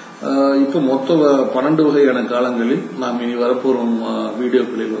தெரிஞ்சுக்கிட்டீங்க. இப்போ மொத்த 12 வகையான காலங்களில் நாம் இனி வரப்போறும்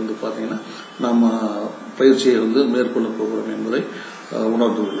வீடியோக்களில் வந்து பாத்தீங்கன்னா நாம் பயிற்சியை வந்து மேற்கொள்ள போகிறோம் என்பதை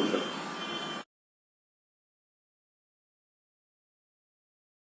உணர்ந்து கொள்ளுங்கள்.